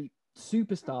 Every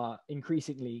superstar,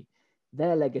 increasingly,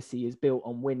 their legacy is built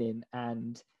on winning,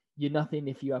 and you're nothing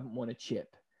if you haven't won a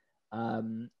chip.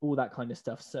 All that kind of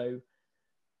stuff. So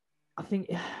I think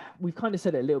we've kind of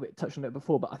said it a little bit, touched on it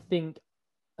before, but I think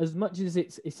as much as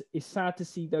it's sad to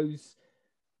see those,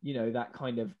 that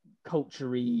kind of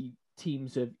culture-y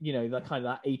teams of, that kind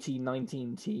of that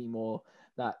 18-19 team, or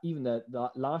that even the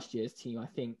last year's team, I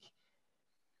think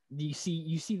you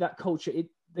see that culture.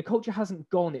 The culture hasn't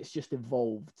gone; it's just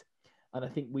evolved, and I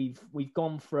think we've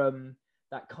gone from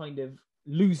that kind of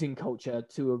losing culture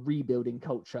to a rebuilding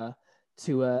culture,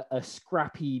 to a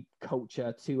scrappy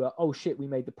culture, to a oh shit we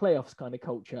made the playoffs kind of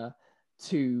culture,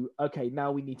 to okay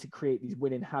now we need to create these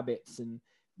winning habits, and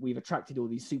we've attracted all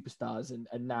these superstars,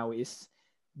 and now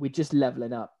we're just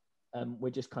leveling up. We're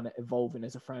just kind of evolving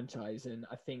as a franchise, and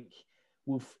I think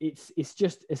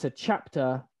it's a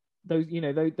chapter.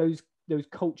 Those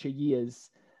culture years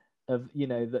of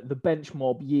the bench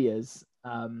mob years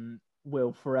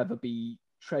will forever be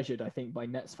treasured, I think, by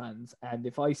Nets fans. And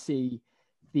if I see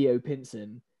Theo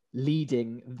Pinson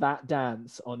leading that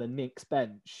dance on a Knicks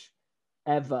bench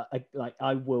ever, like,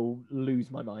 I will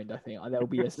lose my mind. I think there'll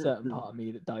be a certain part of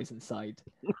me that dies inside.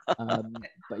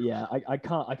 But yeah, I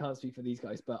can't speak for these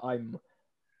guys, but I'm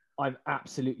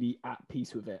absolutely at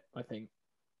peace with it, I think.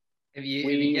 If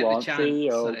you get the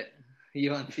chance,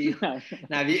 you want Theo.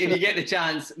 Now, if you get the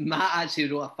chance, Matt actually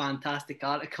wrote a fantastic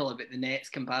article about the Nets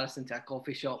comparison to a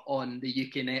coffee shop on the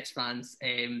UK Nets fans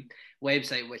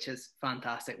website, which is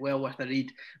fantastic, well worth a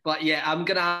read. But yeah, I'm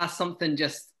going to ask something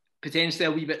just potentially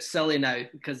a wee bit silly now,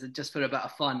 because just for a bit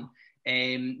of fun.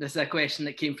 This is a question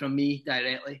that came from me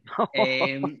directly.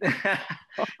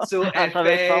 So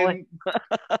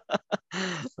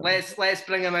if, let's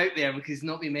bring him out there because he's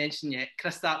not been mentioned yet.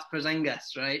 Kristaps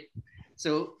Porzingis, right?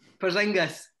 So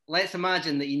Porzingis, let's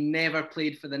imagine that he never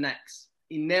played for the Knicks.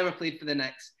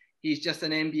 He's just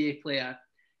an NBA player.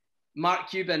 Mark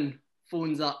Cuban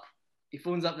phones up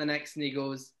the Knicks and he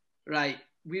goes, right,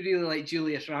 we really like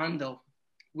Julius Randle.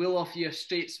 We'll offer you a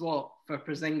straight swap for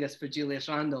Porzingis for Julius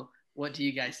Randle. What do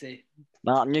you guys say?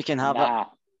 Martin, you can have it.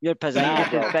 You're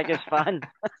Porzingis' biggest fan.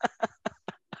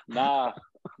 No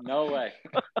way.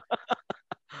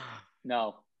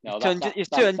 No. He's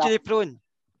too injury prone.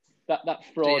 That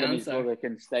fraud and his brother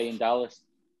can stay in Dallas.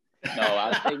 No,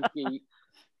 I think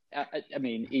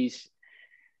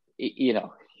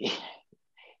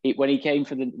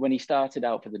when he started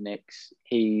out for the Knicks,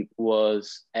 he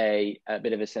was a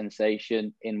bit of a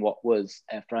sensation in what was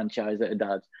a franchise that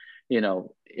had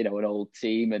an old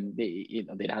team, and they'd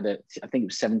had I think it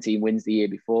was 17 wins the year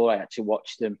before. I actually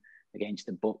watched them against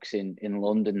the Bucks in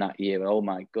London that year. Oh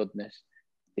my goodness,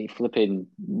 they flipping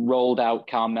rolled out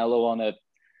Carmelo on a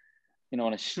in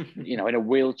a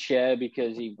wheelchair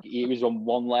because he was on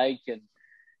one leg, and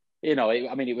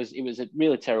it was a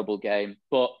really terrible game.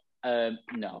 But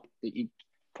no,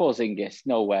 Porzingis,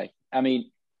 no way. I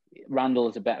mean, Randle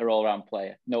is a better all-round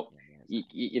player. No,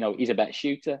 he's a better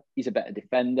shooter. He's a better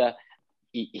defender.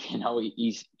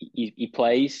 He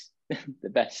plays the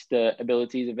best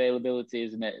abilities, availability,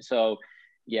 isn't it? So,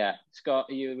 yeah, Scott,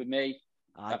 are you with me?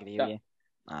 I agree with you.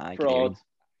 Fraud.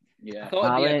 Yeah. I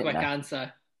thought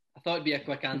it'd be a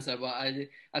quick answer. But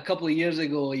a couple of years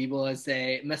ago, he was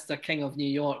Mr. King of New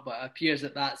York, but it appears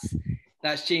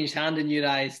that's changed hand in your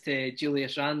eyes to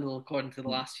Julius Randle, according to the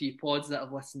last few pods that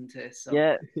I've listened to. So.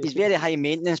 Yeah, he's very high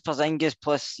maintenance, Porzingis,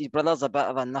 plus his brother's a bit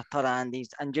of a nutter and he's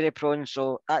injury prone,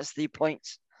 so that's 3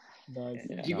 points. Nice.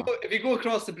 Yeah. If you go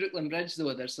across the Brooklyn Bridge,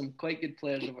 though, there's some quite good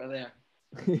players over there.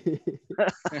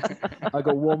 I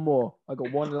got one more. I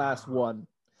got one last one.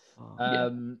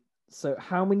 So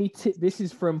how many this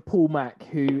is from Paul Mack,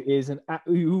 who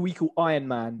we call Iron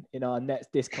Man in our Nets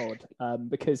Discord,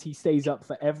 because he stays up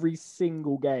for every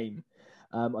single game.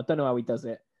 I don't know how he does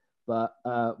it, but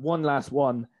one last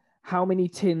one. How many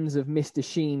tins of Mr.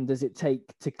 Sheen does it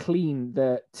take to clean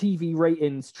the TV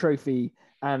ratings trophy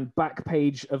and back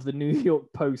page of the New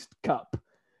York Post Cup?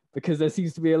 Because there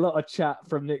seems to be a lot of chat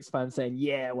from Knicks fans saying,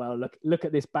 yeah, well, look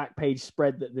at this back page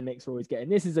spread that the Knicks are always getting.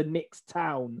 This is a Knicks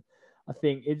town. I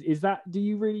think is that. Do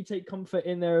you really take comfort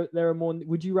in there are more?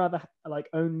 Would you rather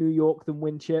own New York than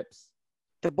win chips?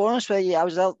 To be honest with you, I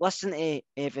was listening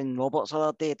to Evan Roberts the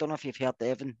other day. I don't know if you've heard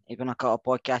Evan. Even I caught a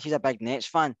podcast. He's a big Nets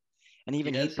fan, and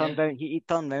even he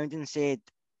turned around and said,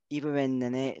 even when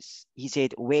the Nets, he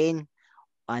said, when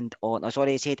and on.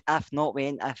 Sorry, he said if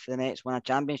the Nets win a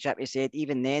championship, he said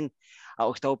even then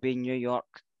it'll still be New York.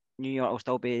 New York will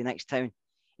still be the next town.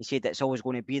 He said it's always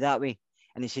going to be that way,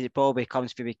 and he said it probably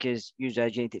comes from because you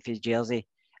originated from Jersey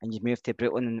and you moved to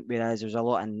Brooklyn, whereas there's a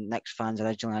lot of Knicks fans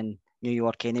originally in New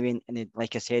York anyway, and they,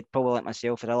 like I said, probably like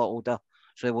myself, they're a lot older,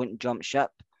 so they won't jump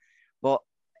ship. But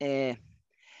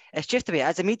it's just the way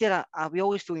as a media, we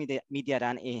always feel the media are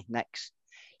anti-Knicks.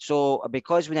 So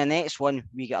because when the Nets won,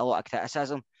 we get a lot of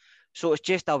criticism. So it's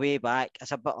just a way back.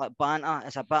 It's a bit like banter.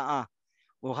 It's a bit of,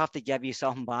 we'll have to give you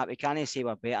something back. We can't say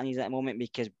we're better than you at the moment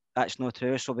because that's not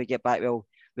true. So we get back, well,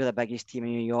 we're the biggest team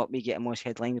in New York. We get the most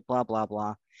headlines, blah, blah,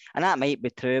 blah. And that might be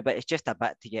true, but it's just a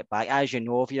bit to get back. As you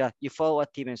know, if you follow a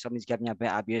team and somebody's giving you a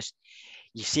bit of abuse,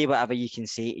 you say whatever you can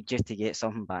say just to get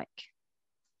something back.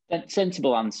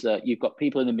 Sensible answer. You've got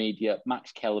people in the media,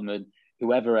 Max Kellerman,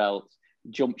 whoever else,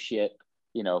 jump ship.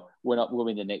 You know, we're not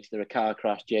winning the Knicks. They're a car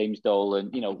crash. James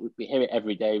Dolan. You know, we hear it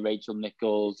every day. Rachel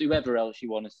Nichols, whoever else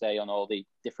you want to say on all the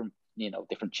different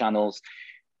channels.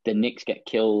 The Knicks get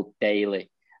killed daily,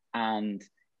 and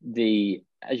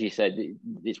as you said,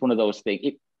 it's one of those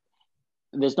things.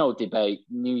 There's no debate.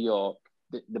 New York,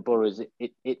 the boroughs,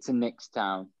 it's a Knicks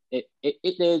town. It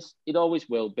is. It always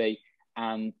will be.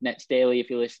 And Nets Daily, if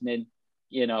you're listening,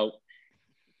 you know,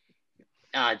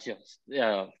 I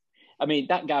mean,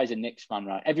 that guy's a Knicks fan,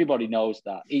 right? Everybody knows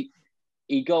that.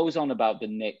 He goes on about the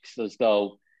Knicks as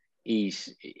though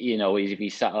he's if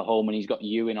he's sat at home and he's got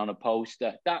Ewing on a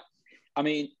poster.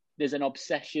 There's an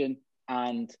obsession,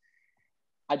 and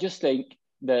I just think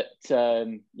that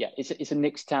it's a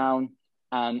Knicks town,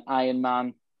 and Iron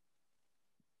Man,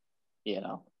 you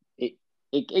know,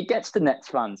 it gets the Nets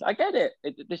fans. I get it.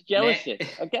 There's jealousy.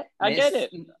 I get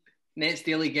it. Nets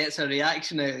Daily gets a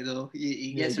reaction out of it, though.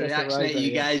 He gets a reaction out of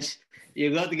you guys.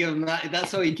 You've got to give him that.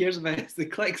 That's all he cares about is the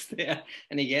clicks there,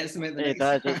 and he gets them at the next.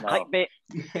 Clickbait.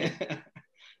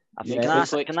 Can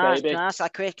I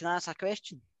ask a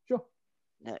question? Sure.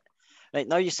 Right,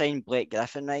 now you signed Blake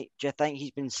Griffin, right? Do you think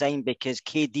he's been signed because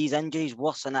KD's injury is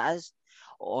worse than it is?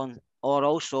 Or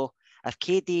also, if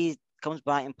KD comes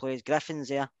back and plays, Griffin's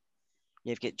there,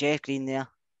 you've got Jeff Green there,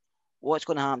 what's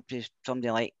going to happen to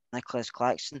somebody like Nicholas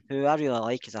Claxton, who I really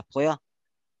like as a player?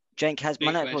 Do you think his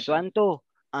minutes will dwindle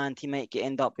and he might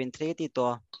end up being traded?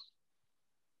 Or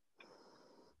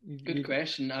good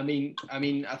question. I mean,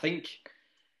 I think,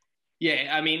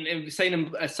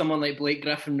 signing someone like Blake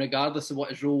Griffin, regardless of what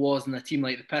his role was in a team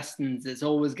like the Pistons, it's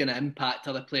always going to impact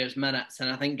other players' minutes.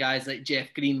 And I think guys like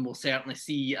Jeff Green will certainly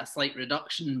see a slight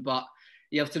reduction, but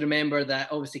you have to remember that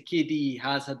obviously KD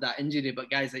has had that injury, but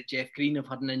guys like Jeff Green have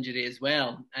had an injury as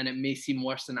well, and it may seem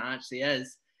worse than it actually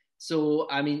is. So,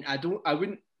 I mean, I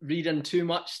wouldn't read in too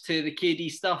much to the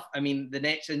KD stuff. I mean, the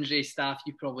Nets injury staff,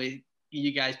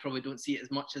 you guys probably don't see it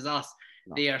as much as us.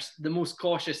 No. They are the most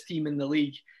cautious team in the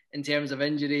league in terms of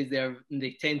injuries.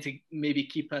 They tend to maybe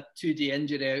keep a 2-day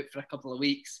injury out for a couple of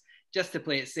weeks just to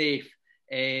play it safe.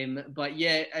 But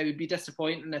yeah, it would be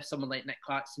disappointing if someone like Nick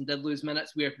Claxton did lose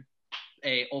minutes.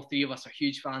 All three of us are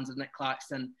huge fans of Nick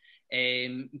Claxton.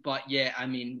 But yeah, I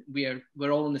mean,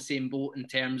 we're all in the same boat in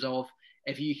terms of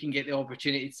if you can get the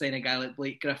opportunity to sign a guy like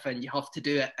Blake Griffin, you have to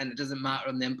do it, and it doesn't matter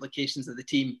on the implications of the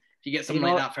team. If you get something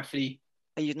like that for free.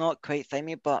 You're not quite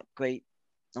thinking, but quite,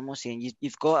 I'm not saying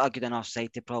you've got a good enough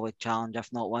side to probably challenge,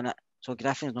 if not win it. So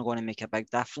Griffin's not going to make a big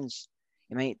difference.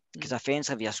 You might, because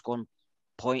offensively you're scoring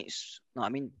points, you know what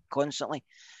I mean, constantly.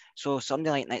 So somebody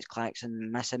like Nick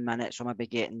Claxton missing minutes or maybe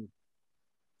getting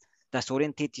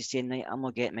disorientated to saying, right, I'm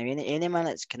not getting any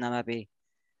minutes. Can I maybe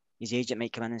his agent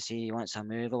might come in and say he wants a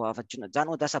move or whatever? Does that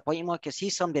not disappoint you more? Because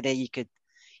he's somebody that you could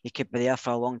be there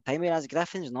for a long time, whereas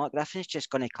Griffin's not. Griffin's just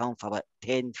going to come for about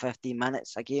 10, 15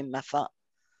 minutes a game, if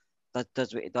that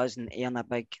does what he does and earn a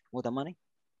big load of money.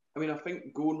 I mean, I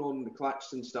think going on the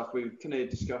Claxton stuff, we kind of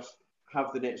discussed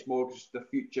have the Nets mortgage the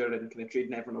future and kind of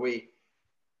trading everyone away.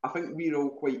 I think we're all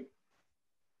quite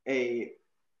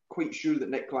sure that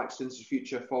Nick Claxton's the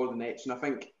future for the Nets, and I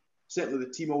think certainly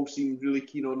the team all seem really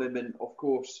keen on him. And of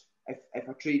course, if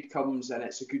a trade comes and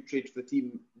it's a good trade for the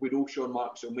team, we know Sean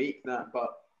Marks will make that. But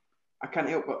I can't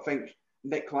help but think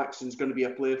Nick Claxton's going to be a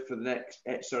player for the Nets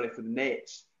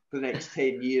for the next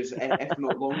 10 years, if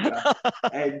not longer.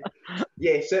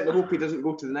 Certainly hope he doesn't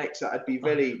go to the Nets. I'd be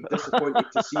very disappointed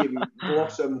to see him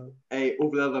blossom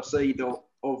over the other side of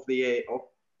the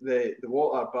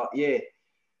water. But yeah,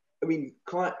 I mean,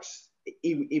 Clax,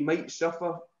 he might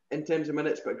suffer in terms of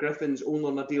minutes, but Griffin's only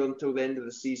on a deal until the end of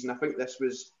the season. I think this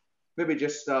was maybe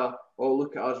just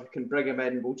look at us, we can bring him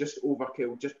in, we'll just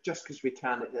overkill just because we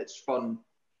can. It's fun.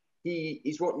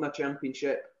 He's wanting a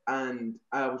championship. and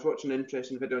I was watching an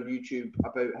interesting video on YouTube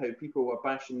about how people were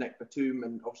bashing Nick Batum,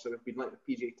 and obviously we've been like with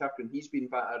PJ Tucker, and he's been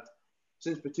battered.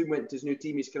 Since Batum went to his new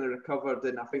team, he's kind of recovered,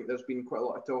 and I think there's been quite a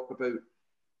lot of talk about,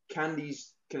 can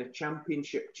these kind of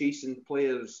championship chasing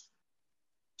players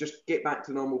just get back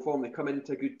to normal form? They come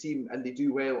into a good team and they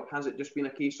do well. Has it just been a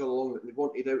case all along that they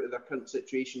wanted out of their current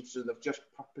situation, so they've just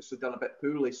purposely done a bit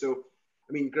poorly? So,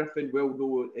 I mean, Griffin will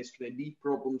know his kind of knee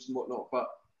problems and whatnot, but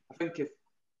I think if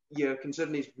you're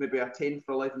considering he's maybe a 10th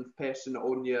or 11th person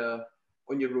on your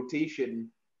rotation,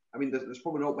 I mean, there's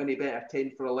probably not many better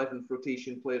 10th or 11th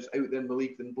rotation players out there in the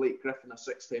league than Blake Griffin, a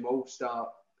 6-time All-Star,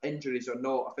 injuries or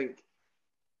not. I think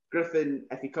Griffin,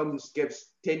 if he comes, gives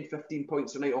 10, 15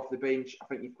 points a night off the bench, I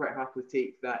think he'd quite happily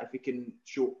take that. If he can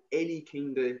show any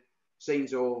kind of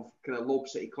signs of kind of Lob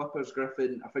City Clippers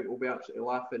Griffin, I think we'll be absolutely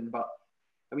laughing. But,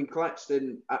 I mean,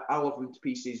 Claxton, I love him to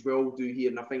pieces. We all do here,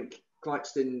 and I think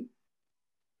Claxton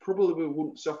probably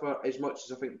won't suffer as much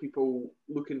as I think people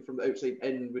looking from the outside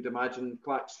in would imagine.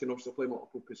 Clax can also play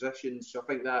multiple positions, so I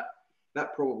think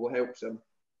that probably helps him.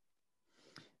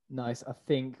 Nice. I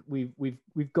think we've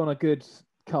gone a good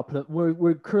couple of.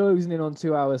 We're closing in on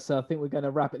 2 hours, so I think we're going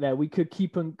to wrap it there. We could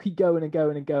keep going and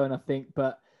going and going, I think,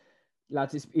 but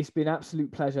lads, it's been an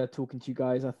absolute pleasure talking to you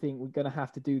guys. I think we're going to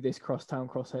have to do this crosstown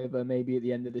crossover maybe at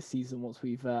the end of the season once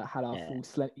we've had our full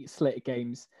slate of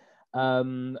games.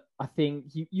 I think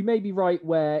you may be right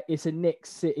where it's a Knicks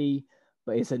city,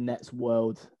 but it's a Nets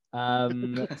world.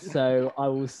 So I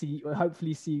will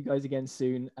hopefully see you guys again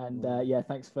soon. And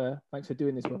thanks for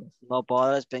doing this with us. No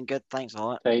bother, it's been good. Thanks a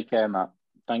lot. Take care, Matt.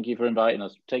 Thank you for inviting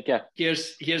us. Take care.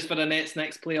 Here's for the Nets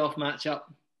next playoff matchup.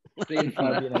 Praying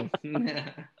for it.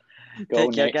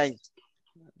 Take care, guys.